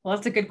 Well,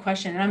 that's a good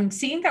question. And I'm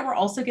seeing that we're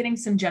also getting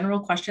some general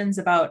questions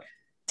about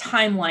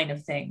timeline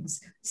of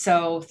things.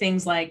 So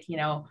things like,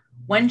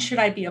 when should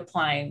I be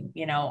applying?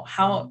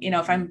 How,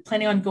 if I'm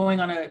planning on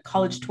going on a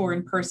college tour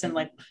in person,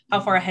 like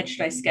how far ahead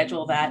should I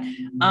schedule that?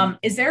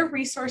 Is there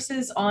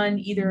resources on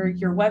either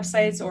your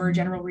websites or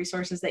general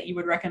resources that you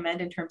would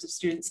recommend in terms of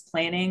students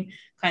planning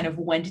kind of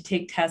when to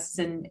take tests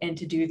and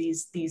to do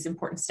these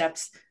important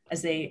steps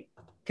as they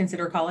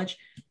consider college?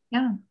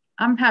 Yeah,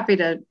 I'm happy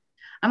to.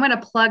 I'm going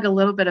to plug a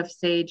little bit of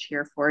Sage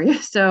here for you.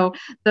 So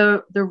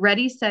the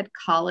Ready Set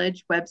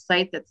College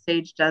website that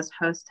Sage does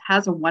host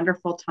has a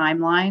wonderful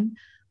timeline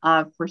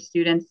for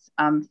students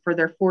for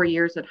their 4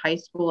 years at high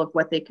school of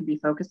what they can be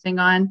focusing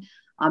on.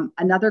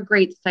 Another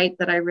great site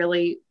that I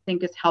really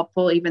think is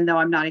helpful, even though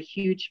I'm not a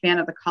huge fan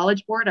of the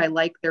College Board, I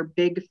like their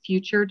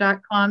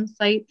bigfuture.com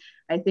site.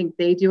 I think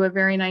they do a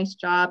very nice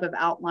job of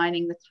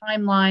outlining the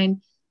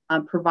timeline,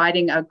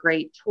 providing a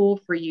great tool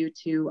for you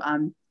to,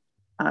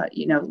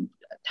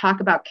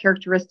 talk about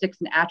characteristics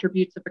and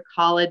attributes of a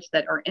college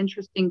that are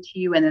interesting to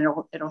you, and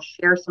it'll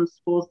share some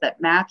schools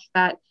that match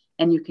that,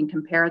 and you can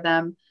compare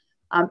them.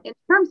 In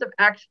terms of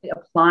actually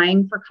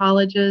applying for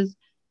colleges,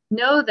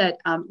 know that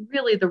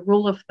really the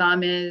rule of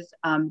thumb is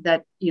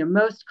that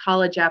most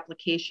college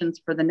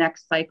applications for the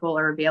next cycle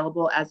are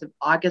available as of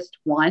August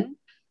 1.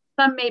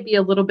 Some may be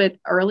a little bit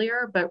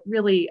earlier, but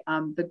really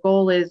the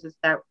goal is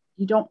that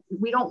we don't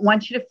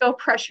want you to feel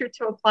pressure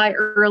to apply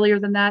earlier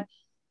than that.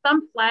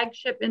 Some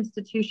flagship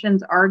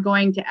institutions are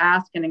going to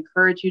ask and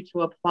encourage you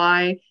to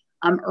apply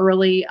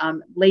early,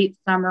 late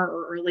summer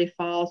or early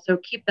fall. So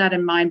keep that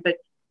in mind. But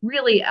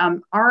really,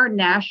 our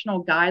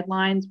national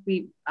guidelines,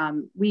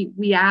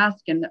 we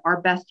ask, and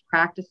our best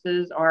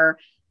practices are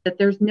that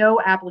there's no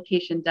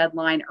application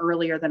deadline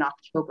earlier than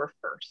October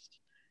 1st.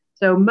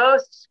 So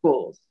most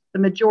schools, the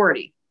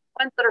majority,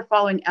 ones that are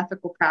following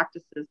ethical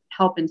practices,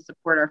 help and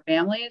support our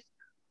families,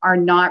 are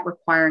not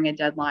requiring a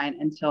deadline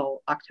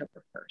until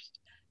October 1st.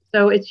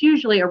 So it's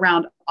usually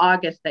around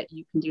August that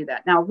you can do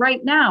that. Now,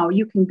 right now,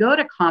 you can go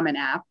to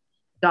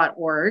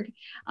commonapp.org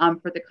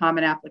for the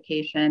Common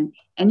Application,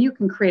 and you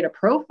can create a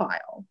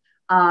profile.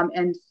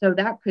 And so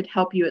that could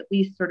help you at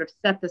least sort of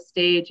set the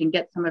stage and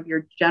get some of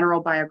your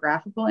general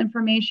biographical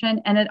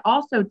information. And it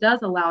also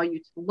does allow you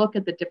to look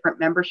at the different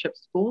membership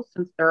schools,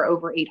 since there are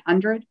over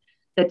 800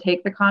 that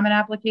take the Common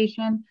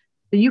Application.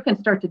 So you can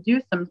start to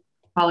do some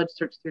college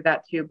search through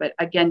that too. But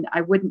again,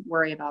 I wouldn't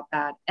worry about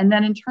that. And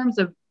then in terms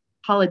of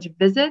college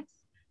visits,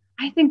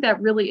 I think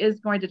that really is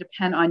going to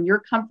depend on your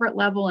comfort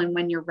level and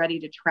when you're ready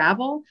to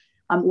travel.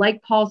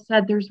 Like Paul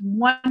said, there's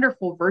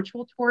wonderful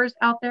virtual tours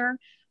out there.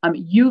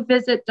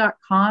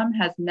 Uvisit.com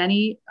has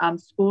many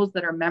schools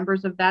that are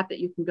members of that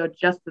you can go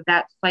just to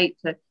that site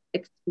to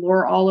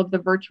explore all of the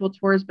virtual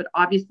tours, but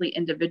obviously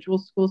individual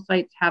school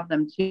sites have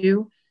them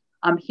too.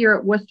 Here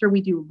at Wooster,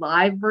 we do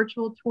live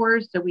virtual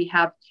tours. So we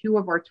have 2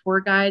 of our tour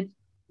guides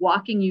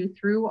walking you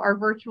through our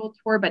virtual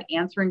tour, but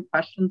answering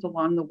questions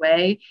along the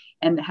way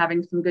and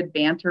having some good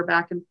banter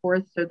back and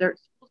forth. So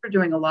schools are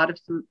doing a lot of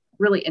some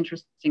really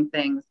interesting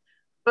things.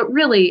 But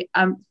really,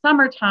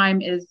 summertime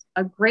is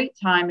a great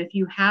time if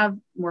you have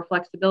more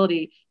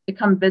flexibility to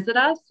come visit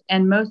us.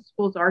 And most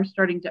schools are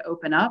starting to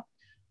open up.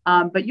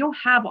 But you'll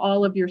have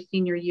all of your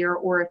senior year,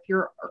 or if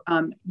you're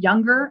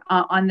younger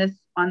on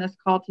this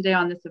call today,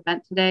 on this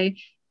event today,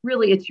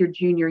 really it's your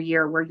junior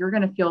year where you're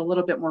going to feel a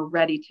little bit more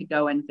ready to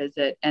go and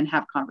visit and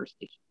have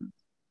conversations.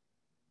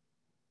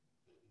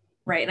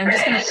 Right. And I'm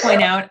just going to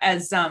point out,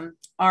 as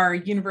our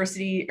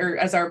university, or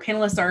as our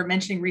panelists are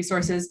mentioning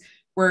resources,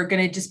 we're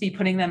going to just be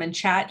putting them in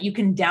chat. You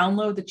can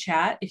download the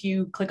chat. If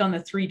you click on the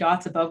 3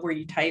 dots above where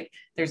you type,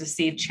 there's a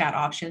save chat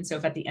option. So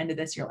if at the end of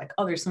this, you're like,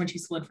 oh, there's so much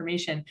useful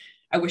information,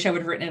 I wish I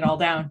would have written it all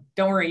down.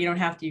 Don't worry, you don't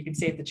have to. You can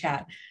save the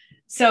chat.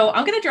 So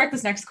I'm going to direct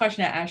this next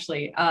question at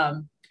Ashley.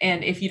 And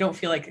if you don't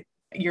feel like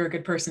you're a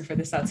good person for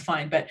this, that's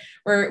fine. But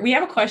we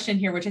have a question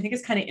here, which I think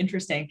is kind of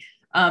interesting.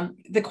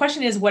 The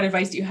question is, what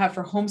advice do you have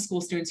for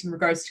homeschool students in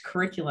regards to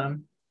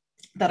curriculum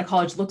that a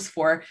college looks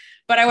for?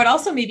 But I would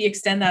also maybe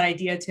extend that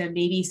idea to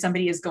maybe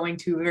somebody is going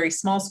to a very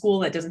small school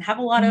that doesn't have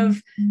a lot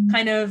of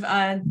kind of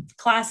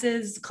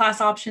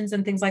class options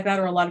and things like that,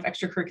 or a lot of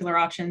extracurricular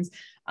options.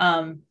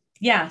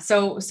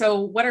 So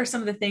what are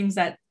some of the things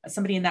that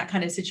somebody in that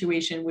kind of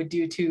situation would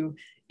do to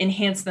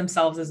enhance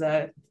themselves as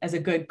a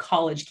good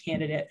college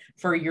candidate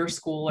for your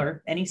school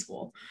or any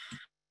school?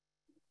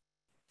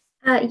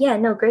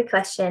 Great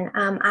question.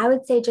 I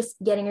would say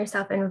just getting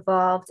yourself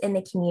involved in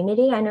the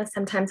community. I know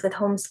sometimes with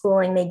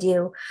homeschooling, they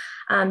do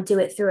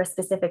it through a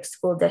specific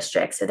school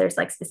district. So there's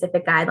like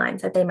specific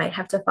guidelines that they might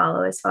have to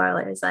follow as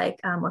far as like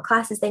what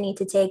classes they need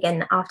to take.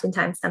 And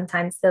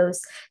sometimes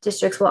those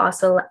districts will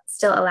also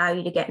still allow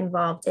you to get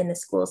involved in the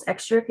school's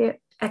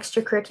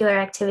extracurricular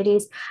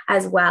activities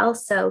as well.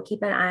 So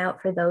keep an eye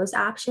out for those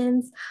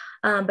options.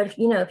 But if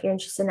you're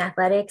interested in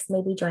athletics,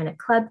 maybe join a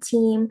club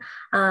team,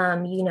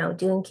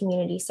 doing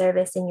community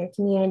service in your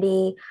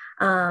community,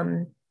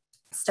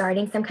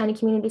 starting some kind of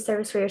community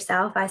service for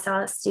yourself. I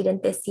saw a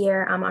student this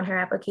year on her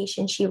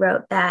application. She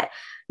wrote that,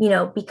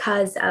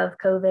 because of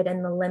COVID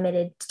and the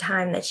limited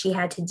time that she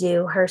had to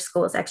do her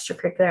school's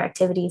extracurricular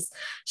activities,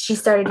 she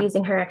started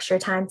using her extra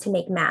time to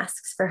make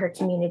masks for her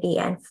community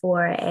and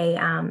for a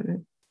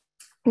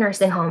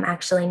nursing home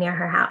actually near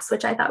her house,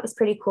 which I thought was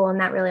pretty cool. And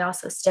that really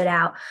also stood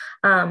out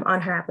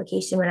on her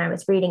application when I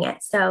was reading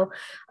it. So,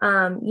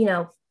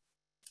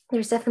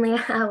 there's definitely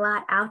a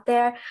lot out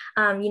there.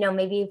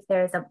 Maybe if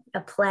there's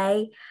a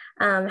play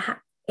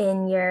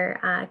in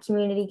your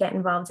community, get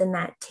involved in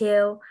that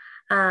too.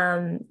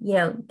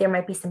 There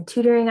might be some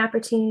tutoring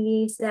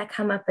opportunities that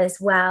come up as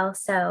well.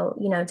 So,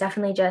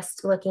 definitely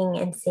just looking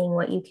and seeing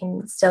what you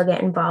can still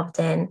get involved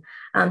in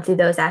through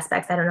those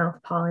aspects. I don't know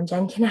if Paul and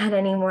Jen can add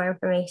any more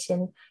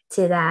information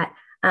to that.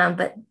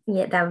 But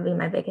yeah, that would be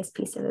my biggest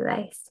piece of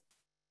advice.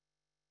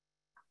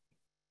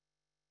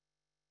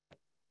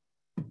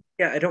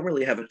 Yeah, I don't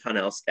really have a ton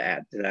else to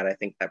add to that. I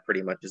think that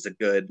pretty much is a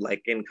good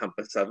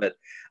encompass of it.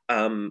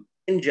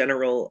 In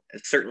general,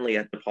 certainly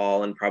at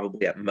DePaul and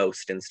probably at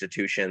most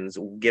institutions,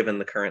 given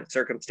the current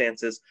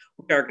circumstances,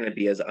 we are going to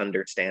be as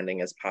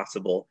understanding as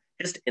possible.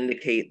 Just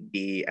indicate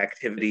the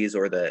activities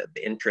or the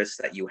interests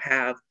that you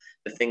have,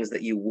 the things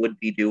that you would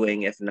be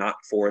doing if not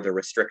for the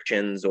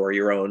restrictions or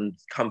your own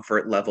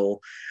comfort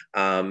level.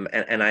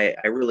 And I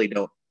really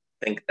don't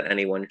think that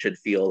anyone should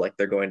feel like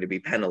they're going to be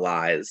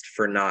penalized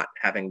for not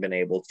having been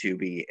able to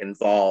be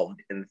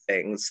involved in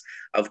things.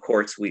 Of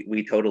course,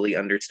 we totally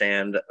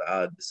understand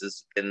this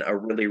has been a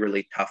really,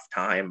 really tough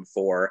time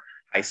for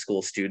high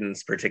school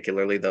students,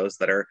 particularly those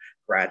that are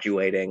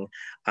graduating,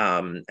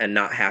 and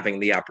not having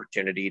the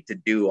opportunity to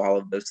do all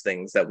of those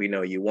things that we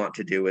know you want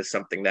to do is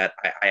something that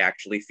I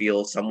actually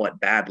feel somewhat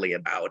badly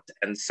about.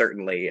 And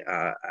certainly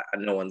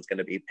no one's going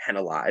to be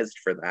penalized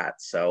for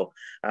that. So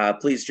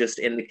please just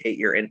indicate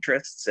your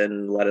interests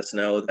and let us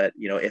know that,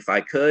 you know, if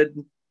I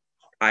could,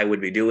 I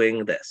would be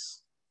doing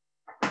this.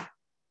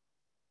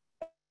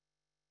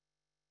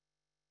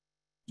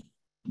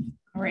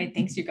 All right,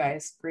 thanks you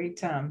guys.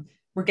 Great.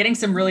 We're getting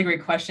some really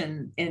great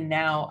questions in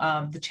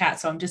now, the chat,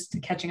 so I'm just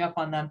catching up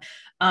on them.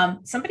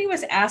 Somebody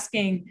was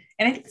asking,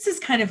 and I think this is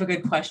kind of a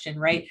good question,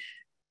 right?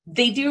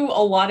 They do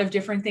a lot of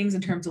different things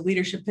in terms of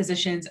leadership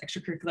positions,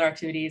 extracurricular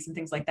activities, and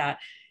things like that.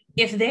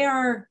 If they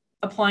are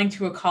applying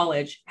to a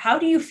college, how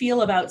do you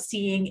feel about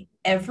seeing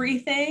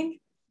everything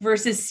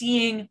versus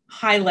seeing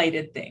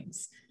highlighted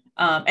things?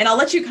 And I'll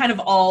let you kind of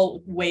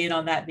all weigh in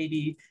on that,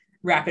 maybe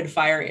rapid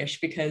fire-ish,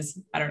 because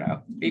I don't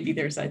know, maybe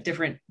there's a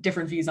different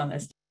views on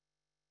this.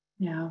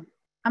 Yeah,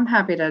 I'm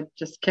happy to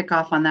just kick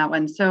off on that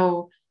one.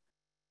 So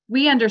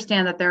we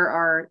understand that there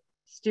are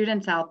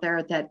students out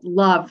there that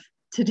love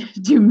to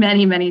do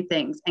many, many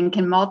things and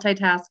can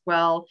multitask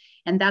well,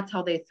 and that's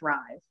how they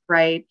thrive,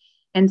 right?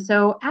 And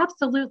so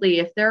absolutely,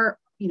 if they're,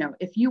 you know,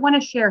 if you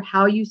want to share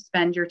how you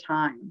spend your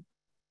time,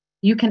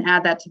 you can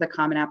add that to the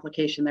common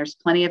application. There's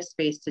plenty of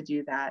space to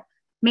do that.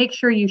 Make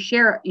sure you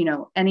share, you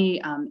know,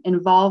 any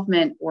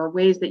involvement or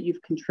ways that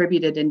you've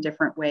contributed in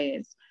different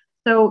ways.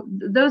 So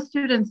those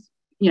students,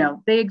 you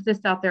know, they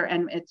exist out there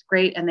and it's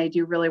great and they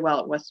do really well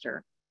at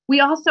Wooster. We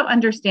also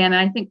understand,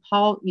 and I think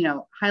Paul, you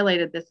know,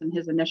 highlighted this in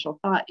his initial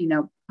thought, you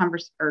know,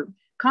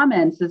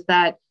 comments, is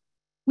that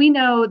we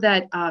know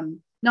that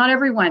not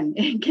everyone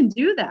can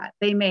do that.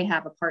 They may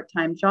have a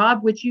part-time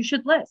job, which you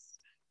should list.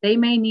 They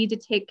may need to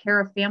take care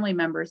of family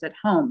members at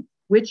home,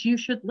 which you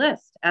should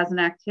list as an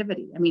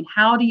activity. I mean,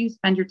 how do you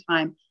spend your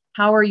time?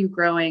 How are you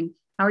growing?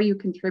 How are you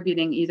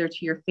contributing either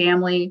to your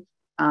family,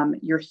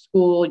 your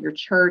school, your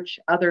church,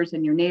 others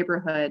in your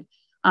neighborhood?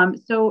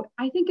 So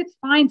I think it's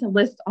fine to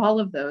list all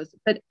of those,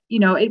 but you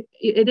know, it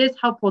is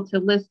helpful to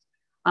list,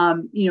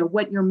 you know,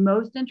 what you're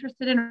most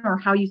interested in or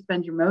how you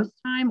spend your most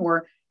time,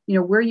 or you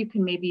know, where you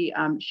can maybe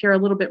share a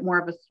little bit more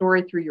of a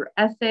story through your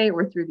essay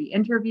or through the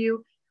interview.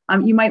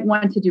 You might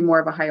want to do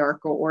more of a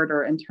hierarchical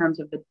order in terms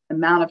of the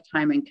amount of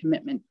time and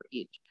commitment for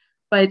each.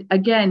 But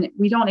again,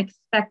 we don't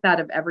expect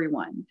that of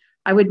everyone.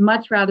 I would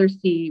much rather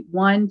see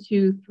 1,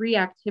 2, 3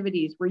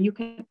 activities where you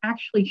can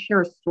actually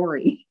share a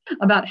story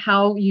about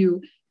how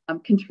you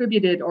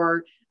contributed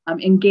or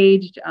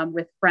engaged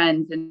with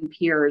friends and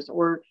peers,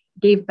 or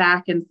gave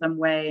back in some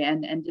way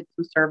and did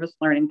some service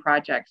learning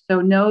projects.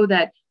 So know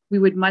that we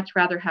would much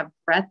rather have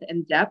breadth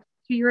and depth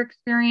to your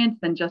experience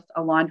than just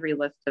a laundry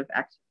list of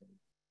activities.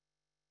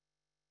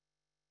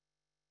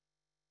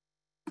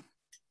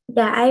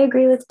 Yeah, I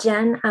agree with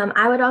Jen.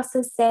 I would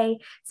also say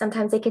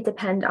sometimes it could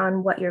depend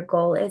on what your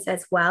goal is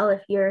as well.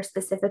 If you're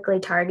specifically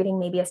targeting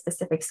maybe a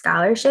specific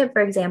scholarship,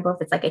 for example,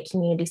 if it's like a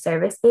community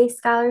service-based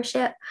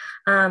scholarship,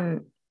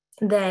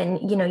 then,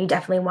 you know, you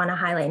definitely want to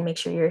highlight and make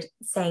sure you're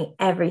saying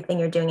everything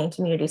you're doing in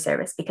community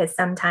service, because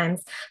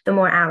sometimes the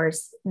more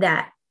hours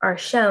that are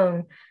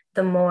shown,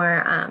 the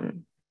more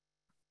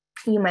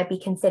you might be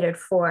considered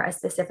for a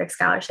specific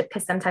scholarship,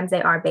 because sometimes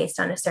they are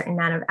based on a certain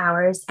amount of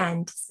hours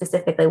and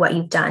specifically what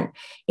you've done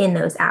in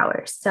those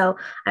hours. So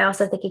I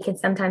also think it can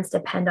sometimes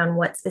depend on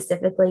what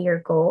specifically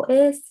your goal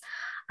is.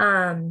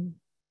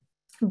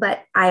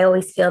 But I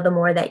always feel the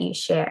more that you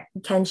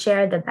can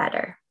share, the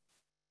better.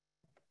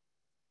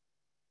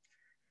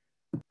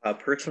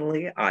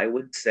 Personally, I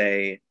would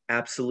say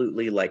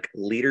absolutely, like,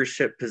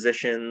 leadership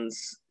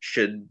positions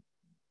should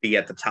be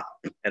at the top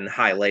and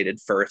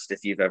highlighted first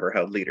if you've ever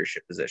held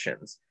leadership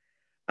positions.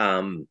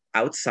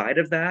 Outside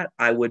of that,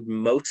 I would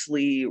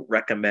mostly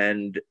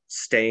recommend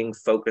staying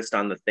focused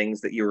on the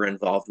things that you were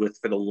involved with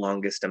for the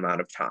longest amount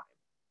of time.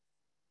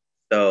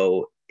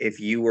 So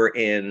if you were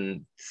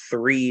in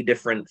 3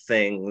 different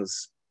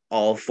things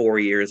all 4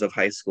 years of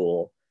high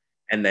school,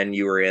 and then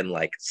you were in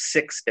like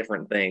 6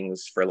 different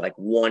things for like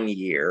 1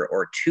 year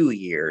or 2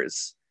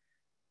 years,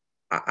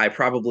 I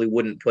probably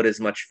wouldn't put as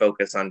much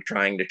focus on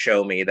trying to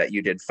show me that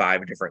you did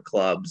 5 different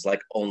clubs like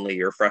only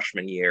your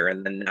freshman year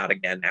and then not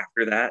again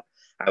after that.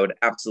 I would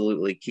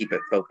absolutely keep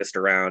it focused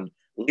around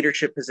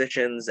leadership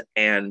positions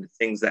and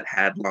things that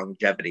had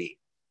longevity.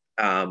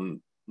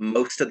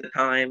 Most of the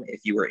time, if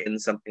you were in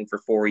something for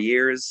 4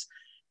 years,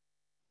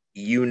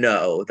 you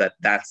know that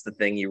that's the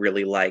thing you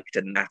really liked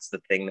and that's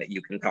the thing that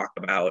you can talk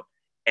about.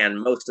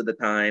 And most of the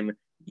time,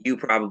 you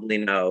probably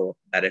know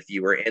that if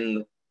you were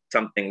in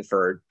something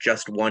for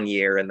just 1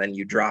 year and then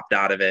you dropped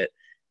out of it,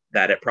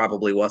 that it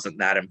probably wasn't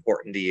that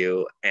important to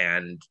you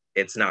and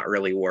it's not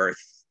really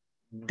worth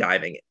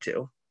diving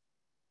into.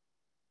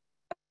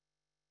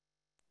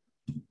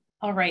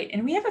 All right,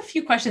 and we have a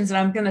few questions that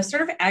I'm going to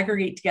sort of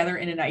aggregate together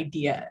in an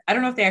idea. I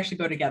don't know if they actually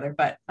go together,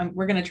 but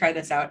we're going to try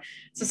this out.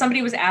 So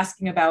somebody was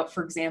asking about,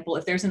 for example,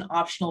 if there's an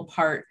optional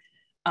part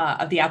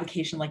of the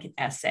application, like an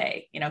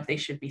essay, you know, if they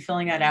should be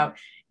filling that out.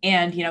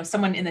 And,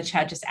 someone in the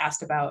chat just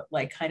asked about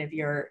like kind of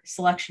your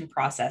selection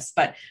process,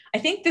 but I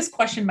think this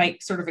question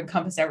might sort of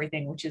encompass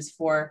everything, which is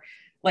for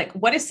like,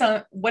 what is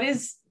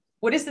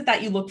it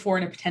that you look for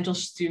in a potential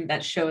student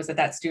that shows that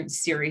that student's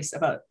serious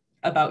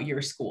about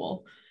your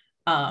school?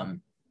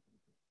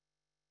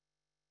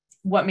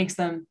 What makes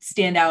them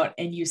stand out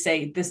and you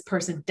say, this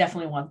person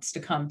definitely wants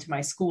to come to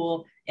my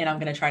school and I'm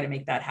going to try to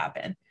make that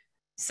happen.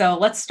 So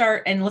let's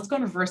start, and let's go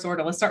in reverse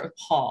order. Let's start with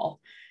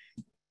Paul.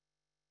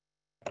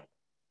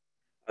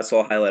 So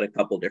I'll highlight a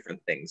couple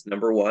different things.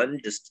 Number one,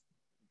 just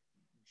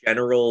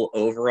general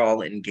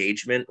overall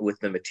engagement with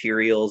the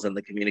materials and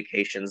the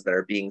communications that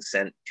are being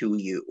sent to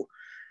you.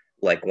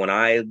 Like when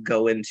I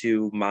go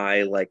into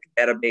my like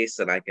database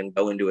and I can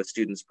go into a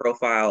student's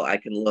profile, I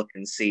can look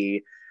and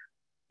see,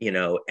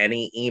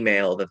 any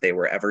email that they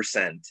were ever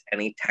sent,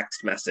 any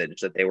text message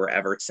that they were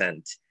ever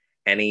sent,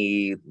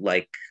 any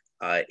like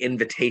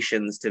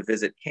invitations to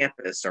visit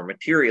campus or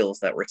materials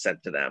that were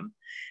sent to them.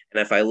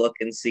 And if I look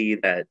and see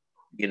that,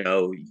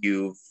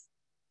 you've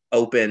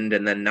opened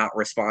and then not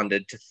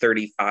responded to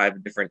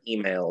 35 different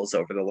emails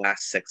over the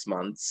last 6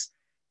 months,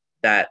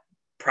 that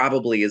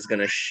probably is going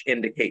to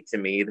indicate to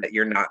me that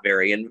you're not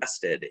very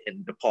invested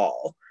in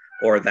DePaul,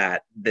 or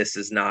that this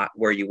is not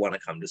where you want to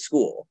come to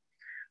school.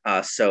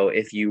 So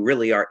if you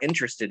really are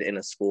interested in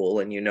a school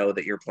and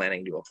that you're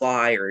planning to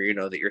apply, or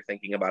that you're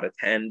thinking about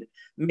attend,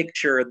 make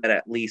sure that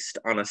at least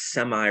on a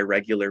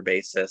semi-regular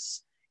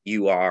basis,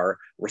 you are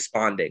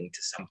responding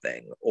to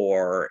something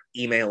or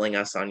emailing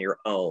us on your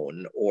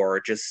own, or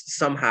just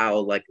somehow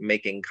like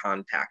making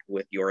contact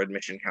with your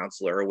admission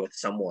counselor or with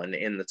someone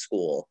in the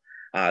school.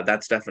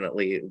 That's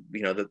definitely,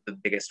 the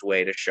biggest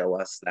way to show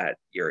us that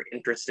you're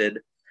interested.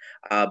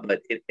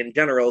 But in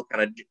general,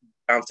 kind of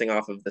bouncing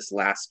off of this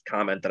last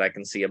comment that I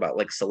can see about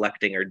like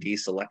selecting or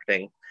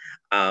deselecting,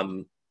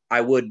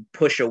 I would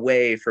push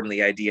away from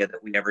the idea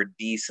that we ever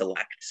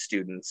deselect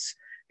students,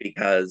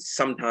 because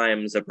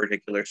sometimes a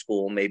particular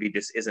school maybe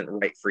just isn't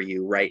right for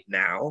you right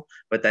now,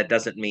 but that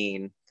doesn't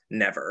mean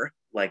never.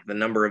 Like the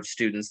number of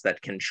students that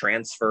can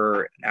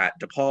transfer at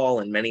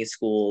DePaul and many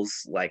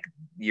schools, like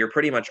you're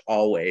pretty much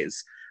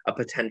always a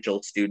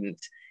potential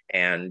student,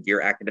 and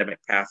your academic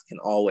path can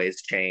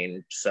always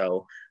change.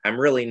 So I'm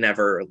really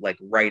never like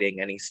writing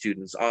any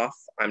students off.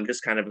 I'm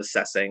just kind of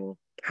assessing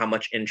how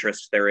much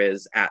interest there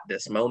is at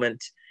this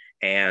moment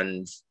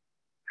and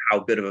how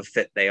good of a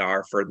fit they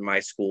are for my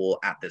school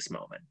at this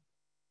moment.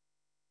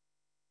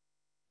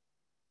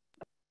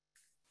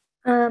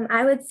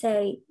 I would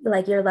say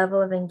like your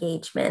level of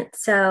engagement.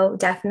 So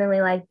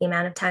definitely like the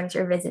amount of times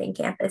you're visiting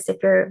campus. If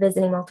you're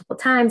visiting multiple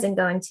times and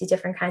going to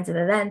different kinds of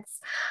events,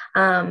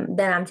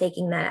 then I'm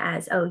taking that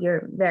as, oh,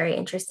 you're very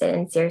interested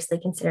and seriously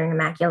considering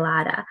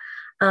Immaculata.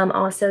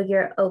 Also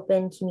your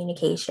open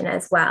communication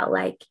as well.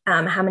 Like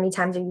how many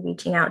times are you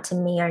reaching out to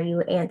me? Are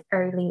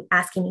you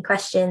asking me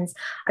questions?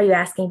 Are you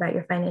asking about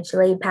your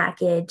financial aid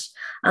package?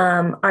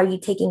 Are you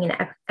taking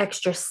an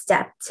extra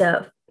step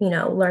to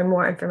learn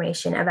more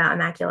information about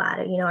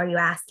Immaculata? Are you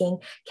asking,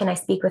 can I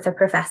speak with a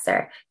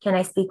professor? Can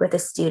I speak with a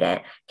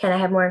student? Can I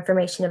have more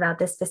information about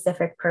this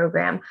specific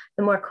program?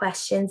 The more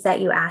questions that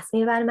you ask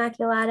me about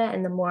Immaculata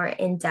and the more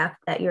in depth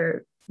that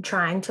you're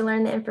trying to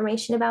learn the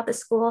information about the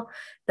school,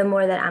 the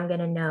more that I'm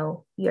going to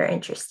know you're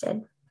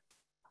interested.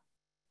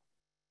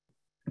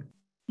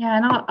 Yeah,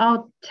 and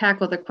I'll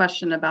tackle the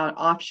question about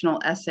optional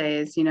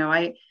essays.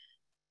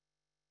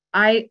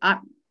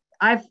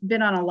 I've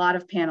been on a lot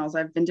of panels.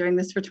 I've been doing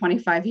this for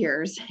 25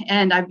 years,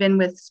 and I've been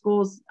with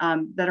schools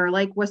that are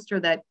like Wooster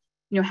that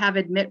have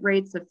admit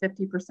rates of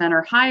 50%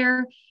 or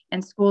higher,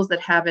 and schools that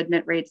have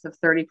admit rates of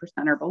 30%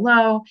 or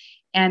below.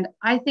 And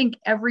I think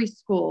every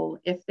school,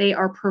 if they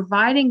are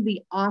providing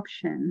the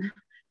option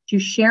to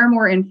share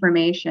more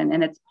information,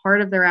 and it's part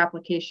of their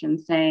application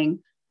saying,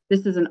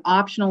 this is an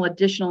optional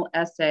additional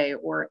essay,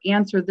 or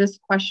answer this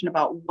question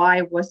about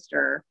why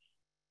Wooster,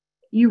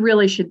 you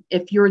really should,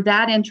 if you're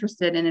that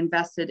interested and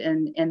invested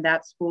in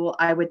that school,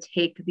 I would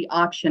take the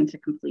option to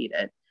complete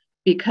it,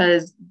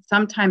 because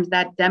sometimes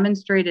that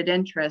demonstrated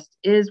interest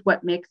is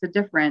what makes a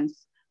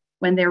difference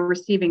when they're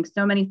receiving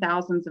so many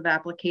thousands of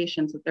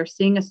applications, that they're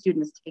seeing a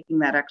student is taking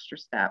that extra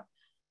step.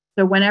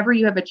 So whenever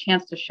you have a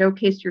chance to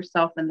showcase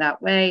yourself in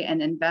that way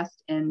and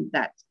invest in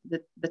that,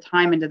 the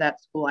time into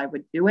that school, I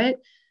would do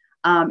it,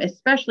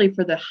 especially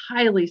for the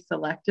highly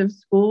selective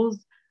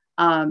schools.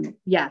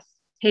 Yes,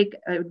 take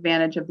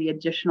advantage of the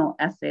additional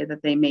essay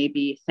that they may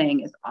be saying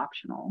is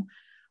optional.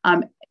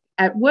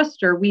 At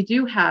Wooster, we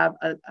do have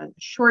a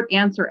short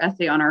answer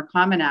essay on our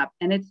Common App,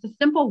 and it's a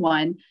simple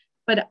one,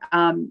 but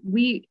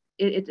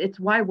it's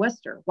why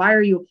Wooster? Why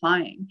are you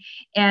applying?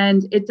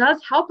 And it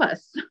does help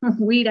us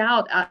weed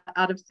out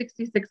of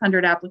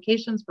 6,600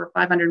 applications for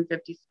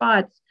 550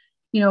 spots,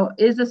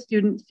 is a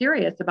student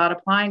serious about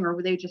applying, or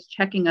were they just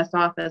checking us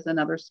off as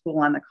another school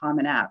on the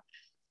Common App?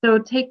 So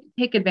take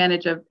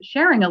advantage of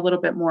sharing a little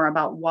bit more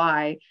about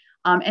why.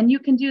 And you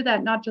can do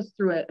that not just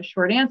through a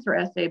short answer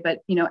essay, but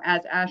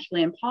as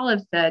Ashley and Paul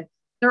have said,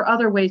 there are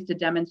other ways to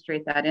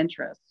demonstrate that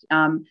interest.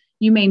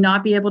 You may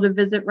not be able to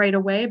visit right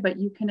away, but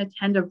you can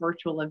attend a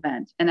virtual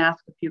event and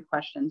ask a few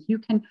questions. You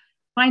can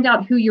find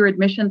out who your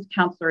admissions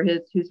counselor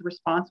is, who's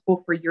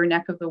responsible for your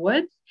neck of the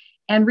woods,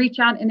 and reach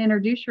out and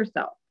introduce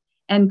yourself.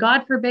 And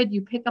God forbid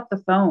you pick up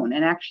the phone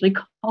and actually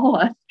call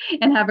us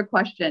and have a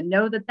question.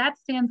 Know that that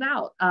stands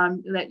out,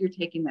 that you're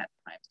taking that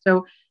time.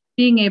 So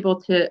being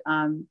able to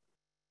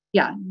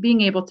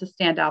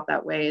stand out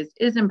that way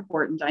is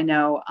important, I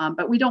know,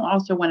 but we don't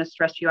also want to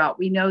stress you out.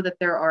 We know that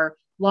there are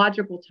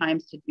logical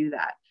times to do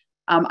that.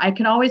 I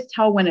can always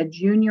tell when a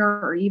junior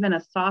or even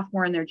a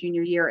sophomore in their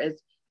junior year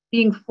is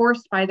being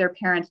forced by their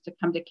parents to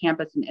come to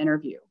campus and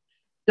interview.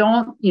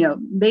 Don't,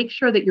 make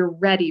sure that you're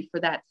ready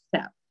for that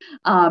step.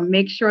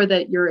 Make sure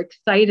that you're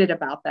excited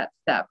about that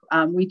step.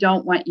 We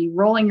don't want you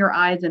rolling your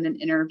eyes in an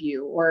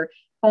interview or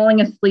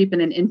falling asleep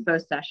in an info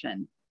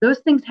session. Those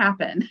things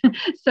happen.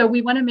 So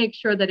we want to make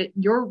sure that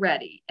you're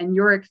ready and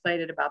you're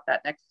excited about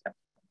that next step.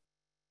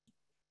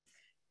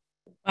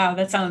 Wow,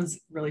 that sounds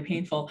really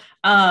painful.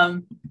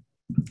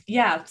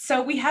 Yeah,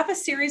 so we have a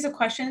series of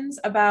questions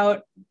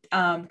about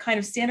kind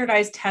of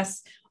standardized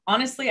tests.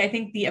 Honestly, I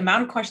think the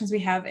amount of questions we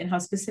have and how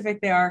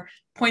specific they are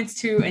points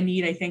to a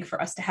need, I think,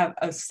 for us to have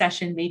a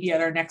session, maybe at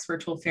our next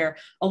virtual fair,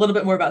 a little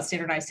bit more about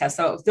standardized tests.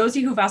 So those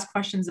of you who've asked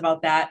questions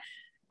about that,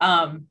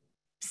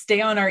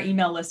 stay on our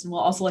email list and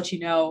we'll also let you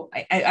know.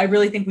 I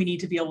really think we need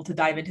to be able to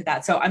dive into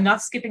that. So I'm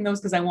not skipping those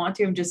because I want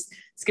to, I'm just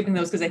skipping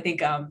those because I think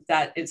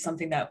that is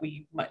something that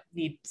we might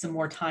need some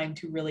more time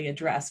to really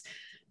address.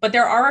 But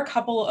there are a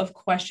couple of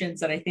questions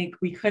that I think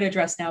we could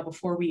address now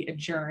before we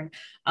adjourn.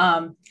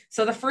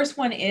 So the first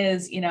one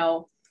is,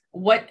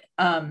 what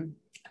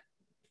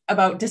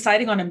about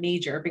deciding on a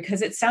major?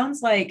 Because it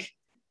sounds like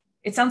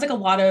a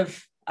lot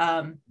of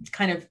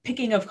kind of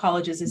picking of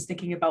colleges is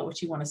thinking about what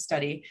you want to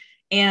study.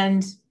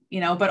 And,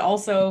 but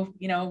also,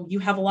 you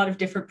have a lot of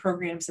different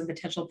programs and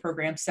potential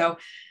programs. So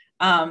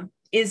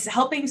is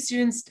helping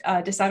students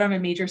decide on a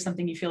major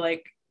something you feel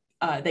like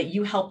that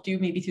you help do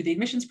maybe through the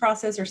admissions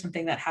process or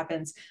something that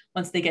happens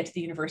once they get to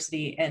the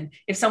university? And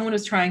if someone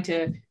was trying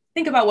to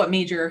think about what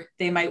major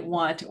they might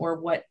want or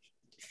what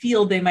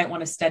field they might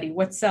want to study,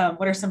 what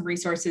are some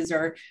resources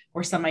or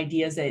some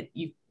ideas that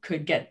you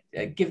could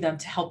give them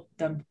to help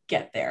them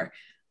get there?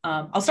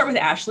 I'll start with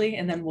Ashley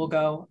and then we'll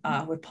go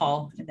with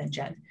Paul and then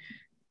Jen.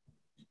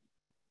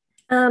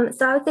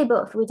 So I would say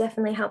both. We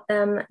definitely help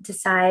them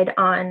decide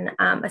on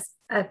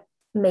a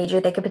major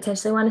they could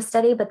potentially want to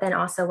study, but then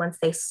also once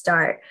they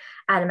start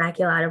at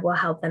Immaculata, we'll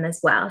help them as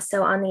well.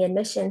 So on the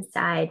admissions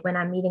side, when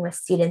I'm meeting with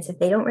students, if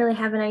they don't really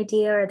have an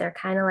idea or they're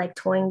kind of like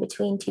toying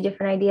between two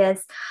different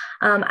ideas,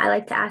 I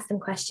like to ask them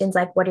questions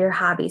like, what are your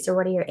hobbies or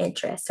what are your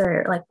interests?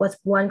 Or like, what's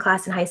one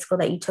class in high school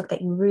that you took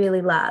that you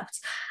really loved?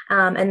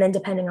 And then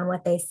depending on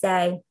what they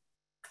say,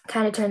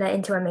 kind of turn that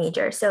into a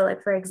major. So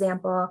like, for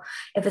example,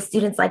 if a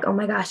student's like, oh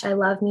my gosh, I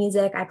love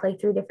music, I play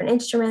 3 different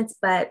instruments,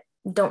 but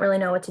don't really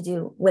know what to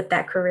do with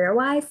that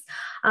career-wise,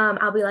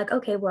 I'll be like,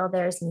 okay, well,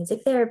 there's music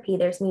therapy,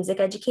 there's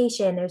music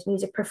education, there's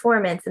music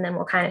performance, and then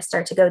we'll kind of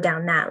start to go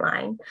down that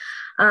line.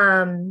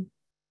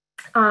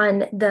 On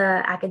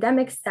the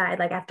academic side,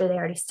 like after they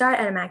already start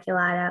at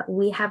Immaculata,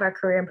 we have our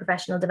career and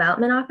professional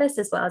development office,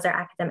 as well as our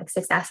academic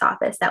success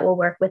office that will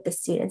work with the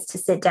students to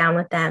sit down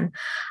with them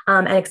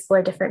and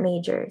explore different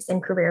majors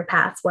and career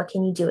paths. What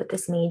can you do with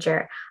this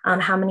major?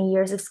 How many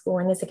years of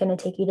schooling is it going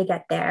to take you to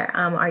get there?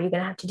 Are you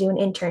going to have to do an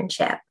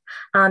internship?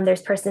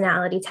 There's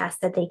personality tests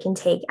that they can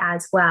take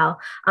as well,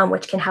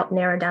 which can help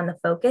narrow down the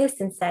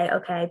focus and say,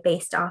 okay,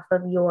 based off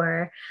of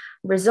your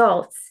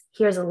results,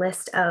 here's a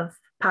list of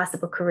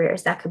possible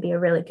careers that could be a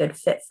really good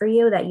fit for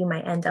you that you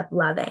might end up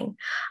loving.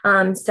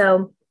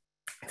 So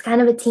it's kind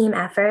of a team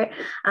effort.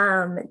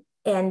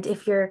 And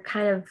if you're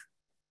kind of,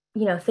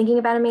 thinking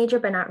about a major,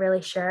 but not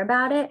really sure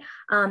about it,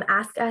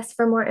 ask us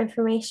for more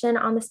information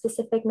on the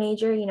specific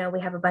major. We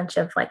have a bunch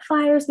of like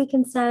flyers we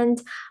can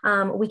send.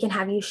 We can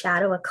have you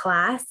shadow a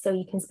class so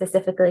you can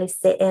specifically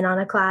sit in on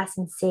a class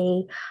and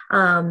see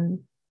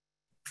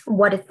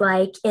what it's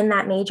like in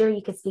that major.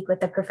 You could speak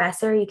with the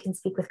professor, you can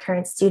speak with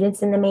current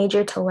students in the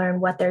major to learn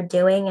what they're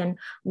doing and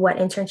what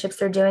internships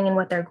they're doing and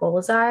what their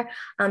goals are.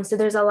 So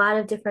there's a lot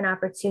of different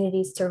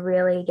opportunities to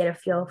really get a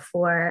feel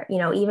for,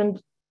 even,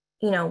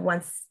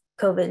 once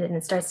COVID and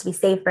it starts to be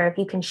safer, if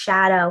you can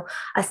shadow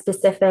a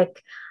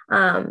specific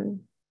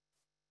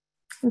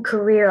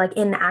career, like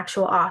in the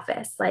actual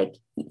office, like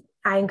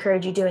I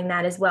encourage you doing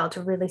that as well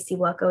to really see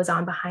what goes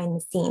on behind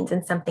the scenes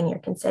and something you're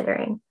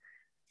considering.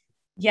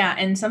 Yeah,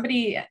 and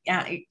somebody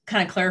kind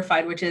of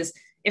clarified, which is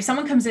if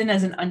someone comes in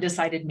as an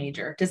undecided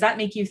major, does that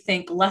make you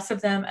think less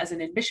of them as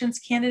an admissions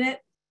candidate?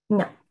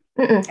 No.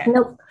 Okay.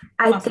 Nope.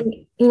 I Awesome.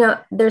 think,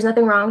 there's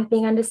nothing wrong with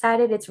being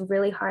undecided. It's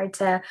really hard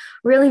to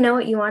really know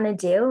what you want to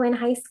do in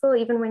high school.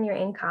 Even when you're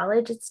in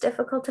college, it's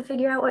difficult to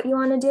figure out what you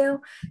want to do.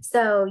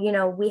 So,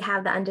 we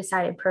have the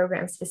undecided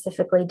program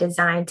specifically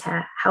designed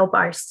to help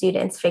our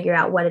students figure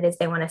out what it is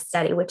they want to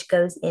study, which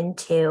goes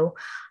into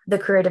the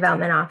career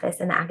development office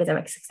and the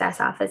academic success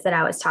office that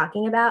I was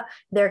talking about.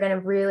 They're going to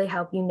really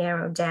help you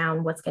narrow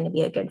down what's going to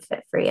be a good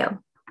fit for you.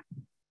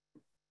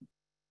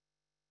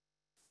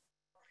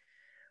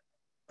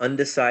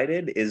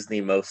 Undecided is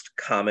the most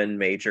common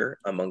major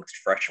amongst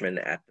freshmen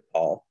at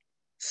DePaul.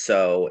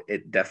 So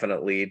it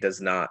definitely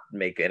does not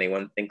make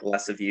anyone think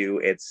less of you.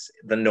 It's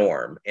the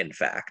norm, in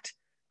fact.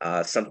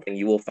 Something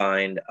you will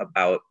find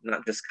about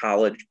not just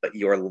college, but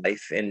your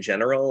life in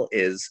general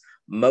is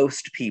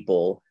most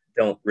people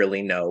don't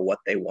really know what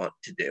they want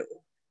to do.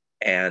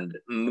 And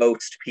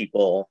most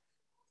people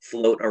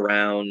float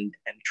around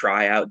and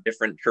try out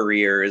different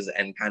careers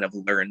and kind of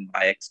learn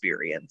by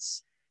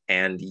experience.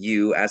 And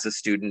you, as a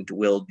student,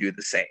 will do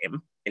the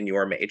same in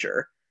your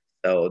major.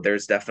 So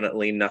there's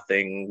definitely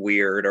nothing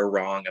weird or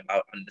wrong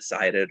about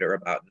undecided or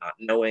about not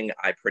knowing.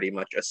 I pretty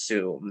much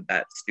assume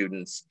that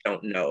students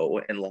don't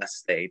know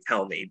unless they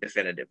tell me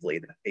definitively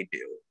that they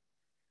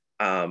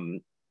do.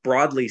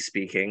 Broadly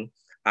speaking,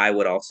 I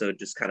would also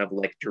just kind of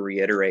like to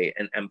reiterate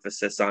an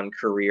emphasis on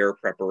career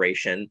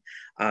preparation,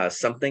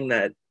 something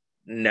that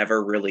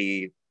never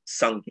really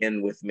sunk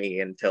in with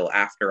me until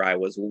after I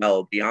was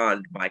well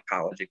beyond my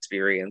college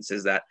experience,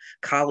 is that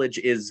college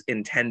is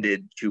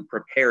intended to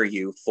prepare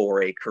you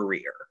for a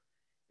career.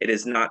 It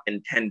is not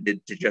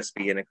intended to just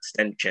be an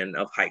extension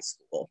of high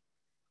school.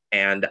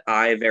 And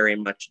I very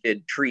much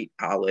did treat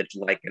college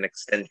like an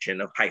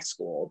extension of high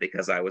school,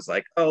 because I was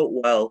like, oh,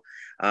 well,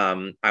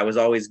 I was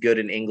always good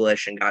in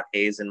English and got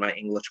A's in my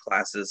English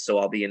classes, so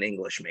I'll be an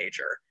English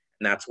major.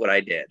 And that's what I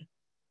did.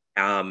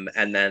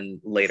 And then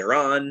later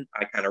on,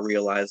 I kind of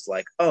realized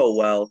like, oh,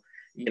 well,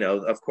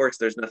 of course,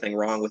 there's nothing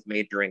wrong with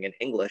majoring in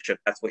English if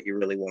that's what you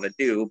really want to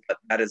do. But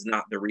that is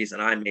not the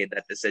reason I made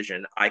that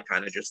decision. I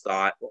kind of just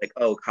thought like,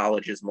 oh,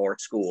 college is more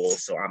school,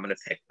 so I'm going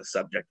to pick the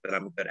subject that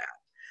I'm good at.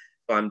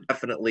 So I'm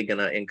definitely going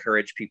to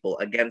encourage people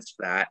against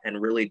that and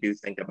really do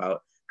think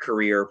about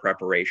career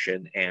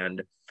preparation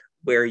and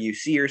where you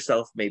see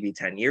yourself maybe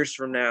 10 years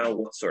from now,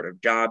 what sort of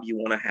job you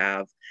want to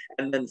have,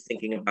 and then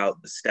thinking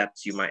about the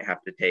steps you might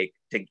have to take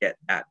to get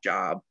that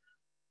job.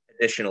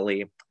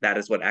 Additionally, that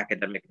is what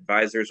academic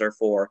advisors are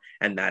for,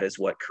 and that is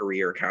what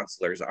career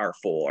counselors are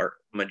for.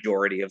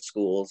 Majority of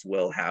schools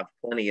will have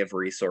plenty of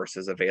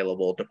resources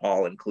available,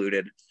 DePaul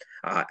included,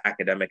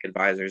 academic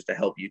advisors to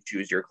help you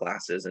choose your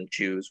classes and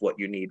choose what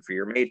you need for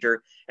your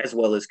major, as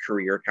well as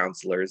career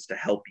counselors to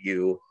help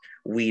you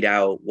weed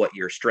out what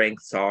your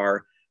strengths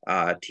are,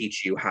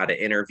 teach you how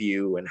to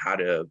interview and how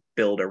to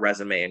build a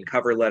resume and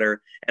cover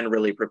letter, and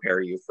really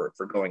prepare you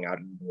for going out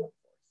into the workforce.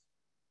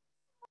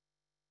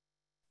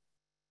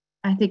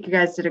 I think you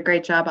guys did a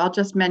great job. I'll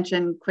just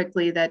mention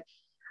quickly that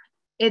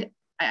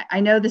I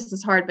know this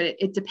is hard, but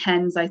it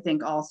depends, I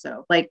think,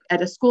 also. Like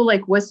at a school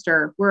like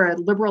Wooster, we're a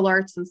liberal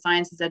arts and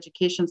sciences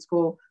education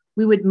school.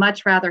 We would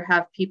much rather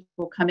have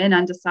people come in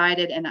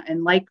undecided,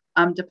 and like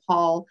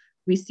DePaul,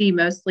 we see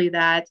mostly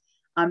that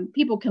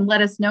people can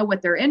let us know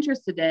what they're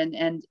interested in,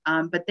 and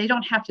but they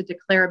don't have to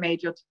declare a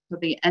major till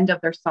the end of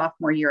their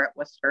sophomore year at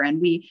Wooster. And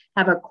we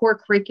have a core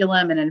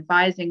curriculum and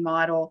advising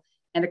model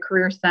and a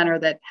career center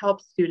that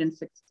helps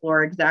students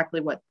explore exactly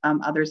what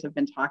others have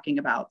been talking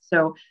about.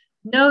 So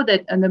know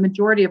that the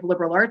majority of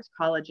liberal arts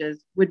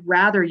colleges would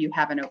rather you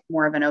have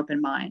more of an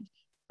open mind.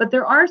 But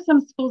there are some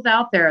schools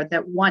out there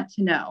that want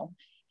to know.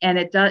 And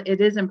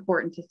it is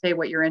important to say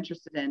what you're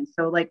interested in.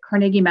 So like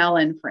Carnegie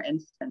Mellon, for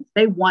instance,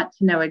 they want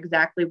to know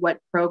exactly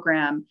what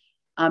program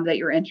that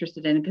you're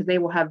interested in, because they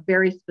will have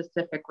very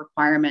specific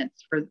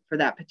requirements for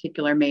that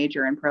particular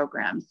major and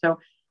program. So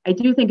I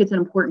do think it's an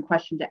important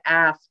question to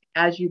ask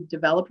as you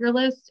develop your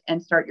list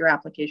and start your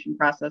application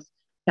process,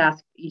 to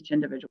ask each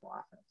individual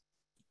office.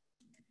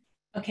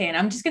 Okay, and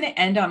I'm just going to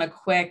end on a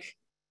quick,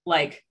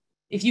 like,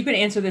 if you could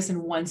answer this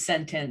in one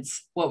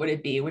sentence, what would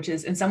it be? Which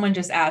is, and someone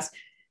just asked,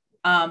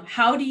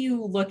 how do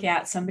you look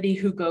at somebody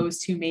who goes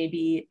to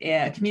maybe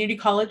a community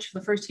college for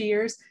the first 2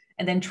 years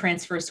and then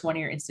transfers to one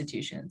of your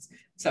institutions?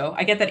 So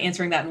I get that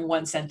answering that in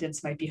one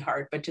sentence might be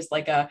hard, but just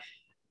like a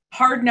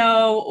hard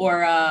no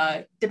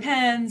or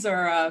depends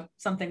or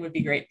something would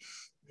be great.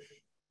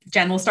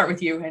 Jen, we'll start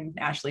with you, and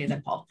Ashley, and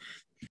then Paul.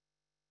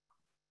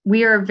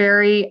 We are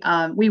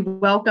we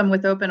welcome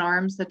with open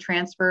arms the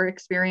transfer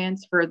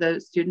experience for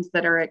those students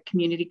that are at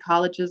community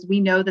colleges. We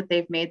know that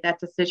they've made that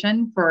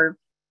decision for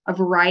a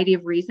variety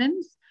of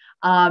reasons.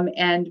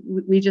 And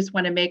we just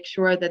want to make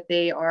sure that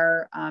they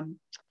are,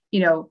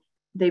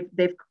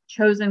 they've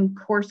chosen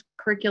course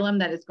curriculum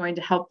that is going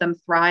to help them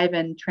thrive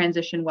and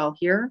transition well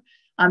here.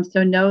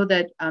 So know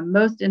that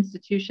most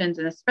institutions,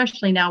 and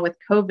especially now with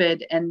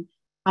COVID and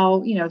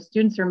how,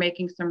 students are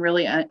making some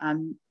really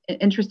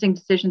interesting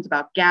decisions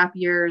about gap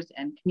years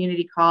and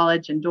community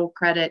college and dual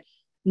credit,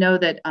 know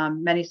that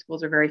many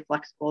schools are very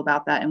flexible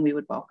about that, and we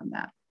would welcome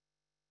that.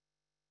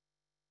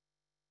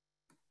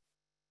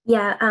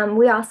 Yeah,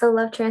 we also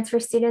love transfer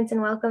students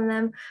and welcome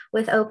them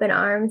with open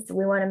arms.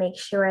 We want to make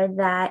sure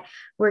that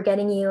we're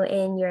getting you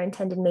in your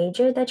intended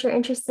major that you're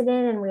interested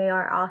in, and we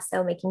are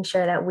also making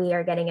sure that we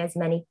are getting as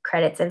many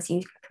credits as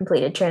you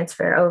completed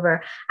transfer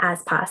over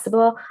as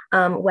possible,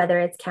 whether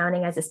it's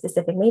counting as a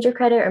specific major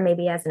credit or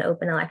maybe as an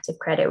open elective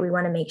credit. We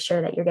want to make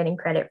sure that you're getting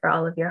credit for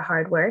all of your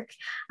hard work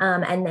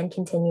and then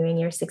continuing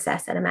your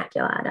success at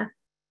Immaculata.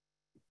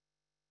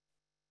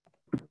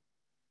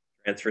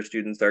 Transfer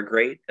students are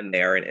great, and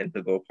they are an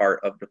integral part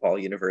of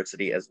DePaul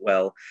University as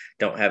well.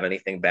 Don't have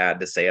anything bad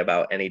to say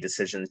about any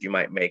decisions you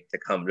might make to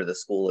come to the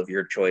school of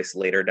your choice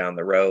later down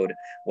the road,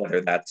 whether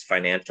that's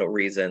financial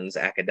reasons,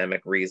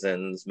 academic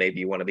reasons,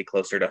 maybe you want to be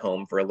closer to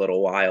home for a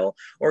little while,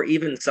 or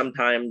even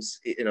sometimes,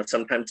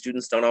 sometimes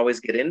students don't always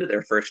get into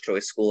their first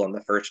choice school on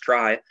the first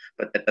try,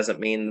 but that doesn't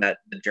mean that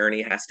the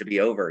journey has to be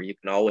over. You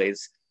can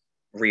always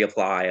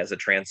reapply as a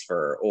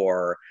transfer,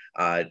 or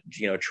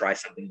try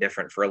something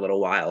different for a little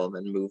while and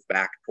then move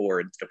back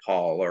towards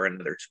DePaul or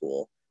another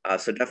school.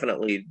 So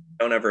definitely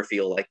don't ever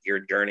feel like your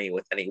journey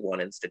with any one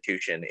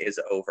institution is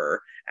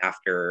over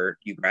after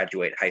you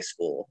graduate high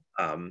school.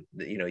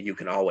 You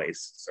can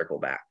always circle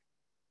back.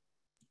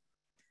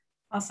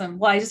 Awesome.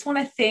 Well, I just want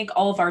to thank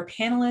all of our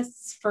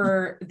panelists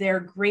for their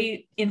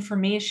great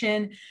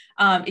information.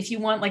 If you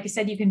want, like I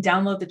said, you can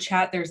download the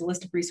chat. There's a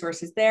list of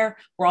resources there.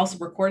 We're also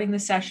recording the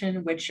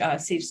session, which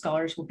Sage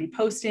Scholars will be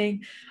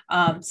posting.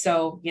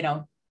 So,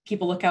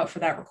 keep a lookout for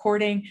that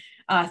recording.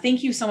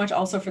 Thank you so much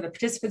also for the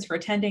participants for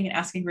attending and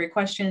asking great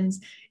questions.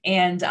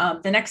 And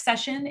the next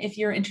session, if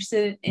you're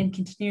interested in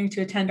continuing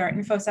to attend our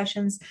info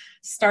sessions,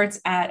 starts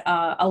at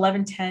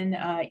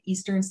 11:10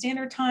 Eastern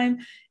Standard Time.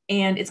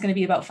 And it's going to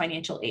be about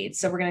financial aid.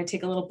 So we're going to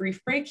take a little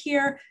brief break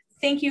here.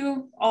 Thank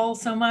you all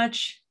so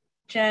much,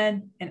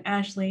 Jen and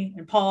Ashley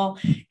and Paul.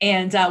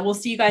 And we'll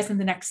see you guys in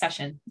the next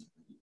session.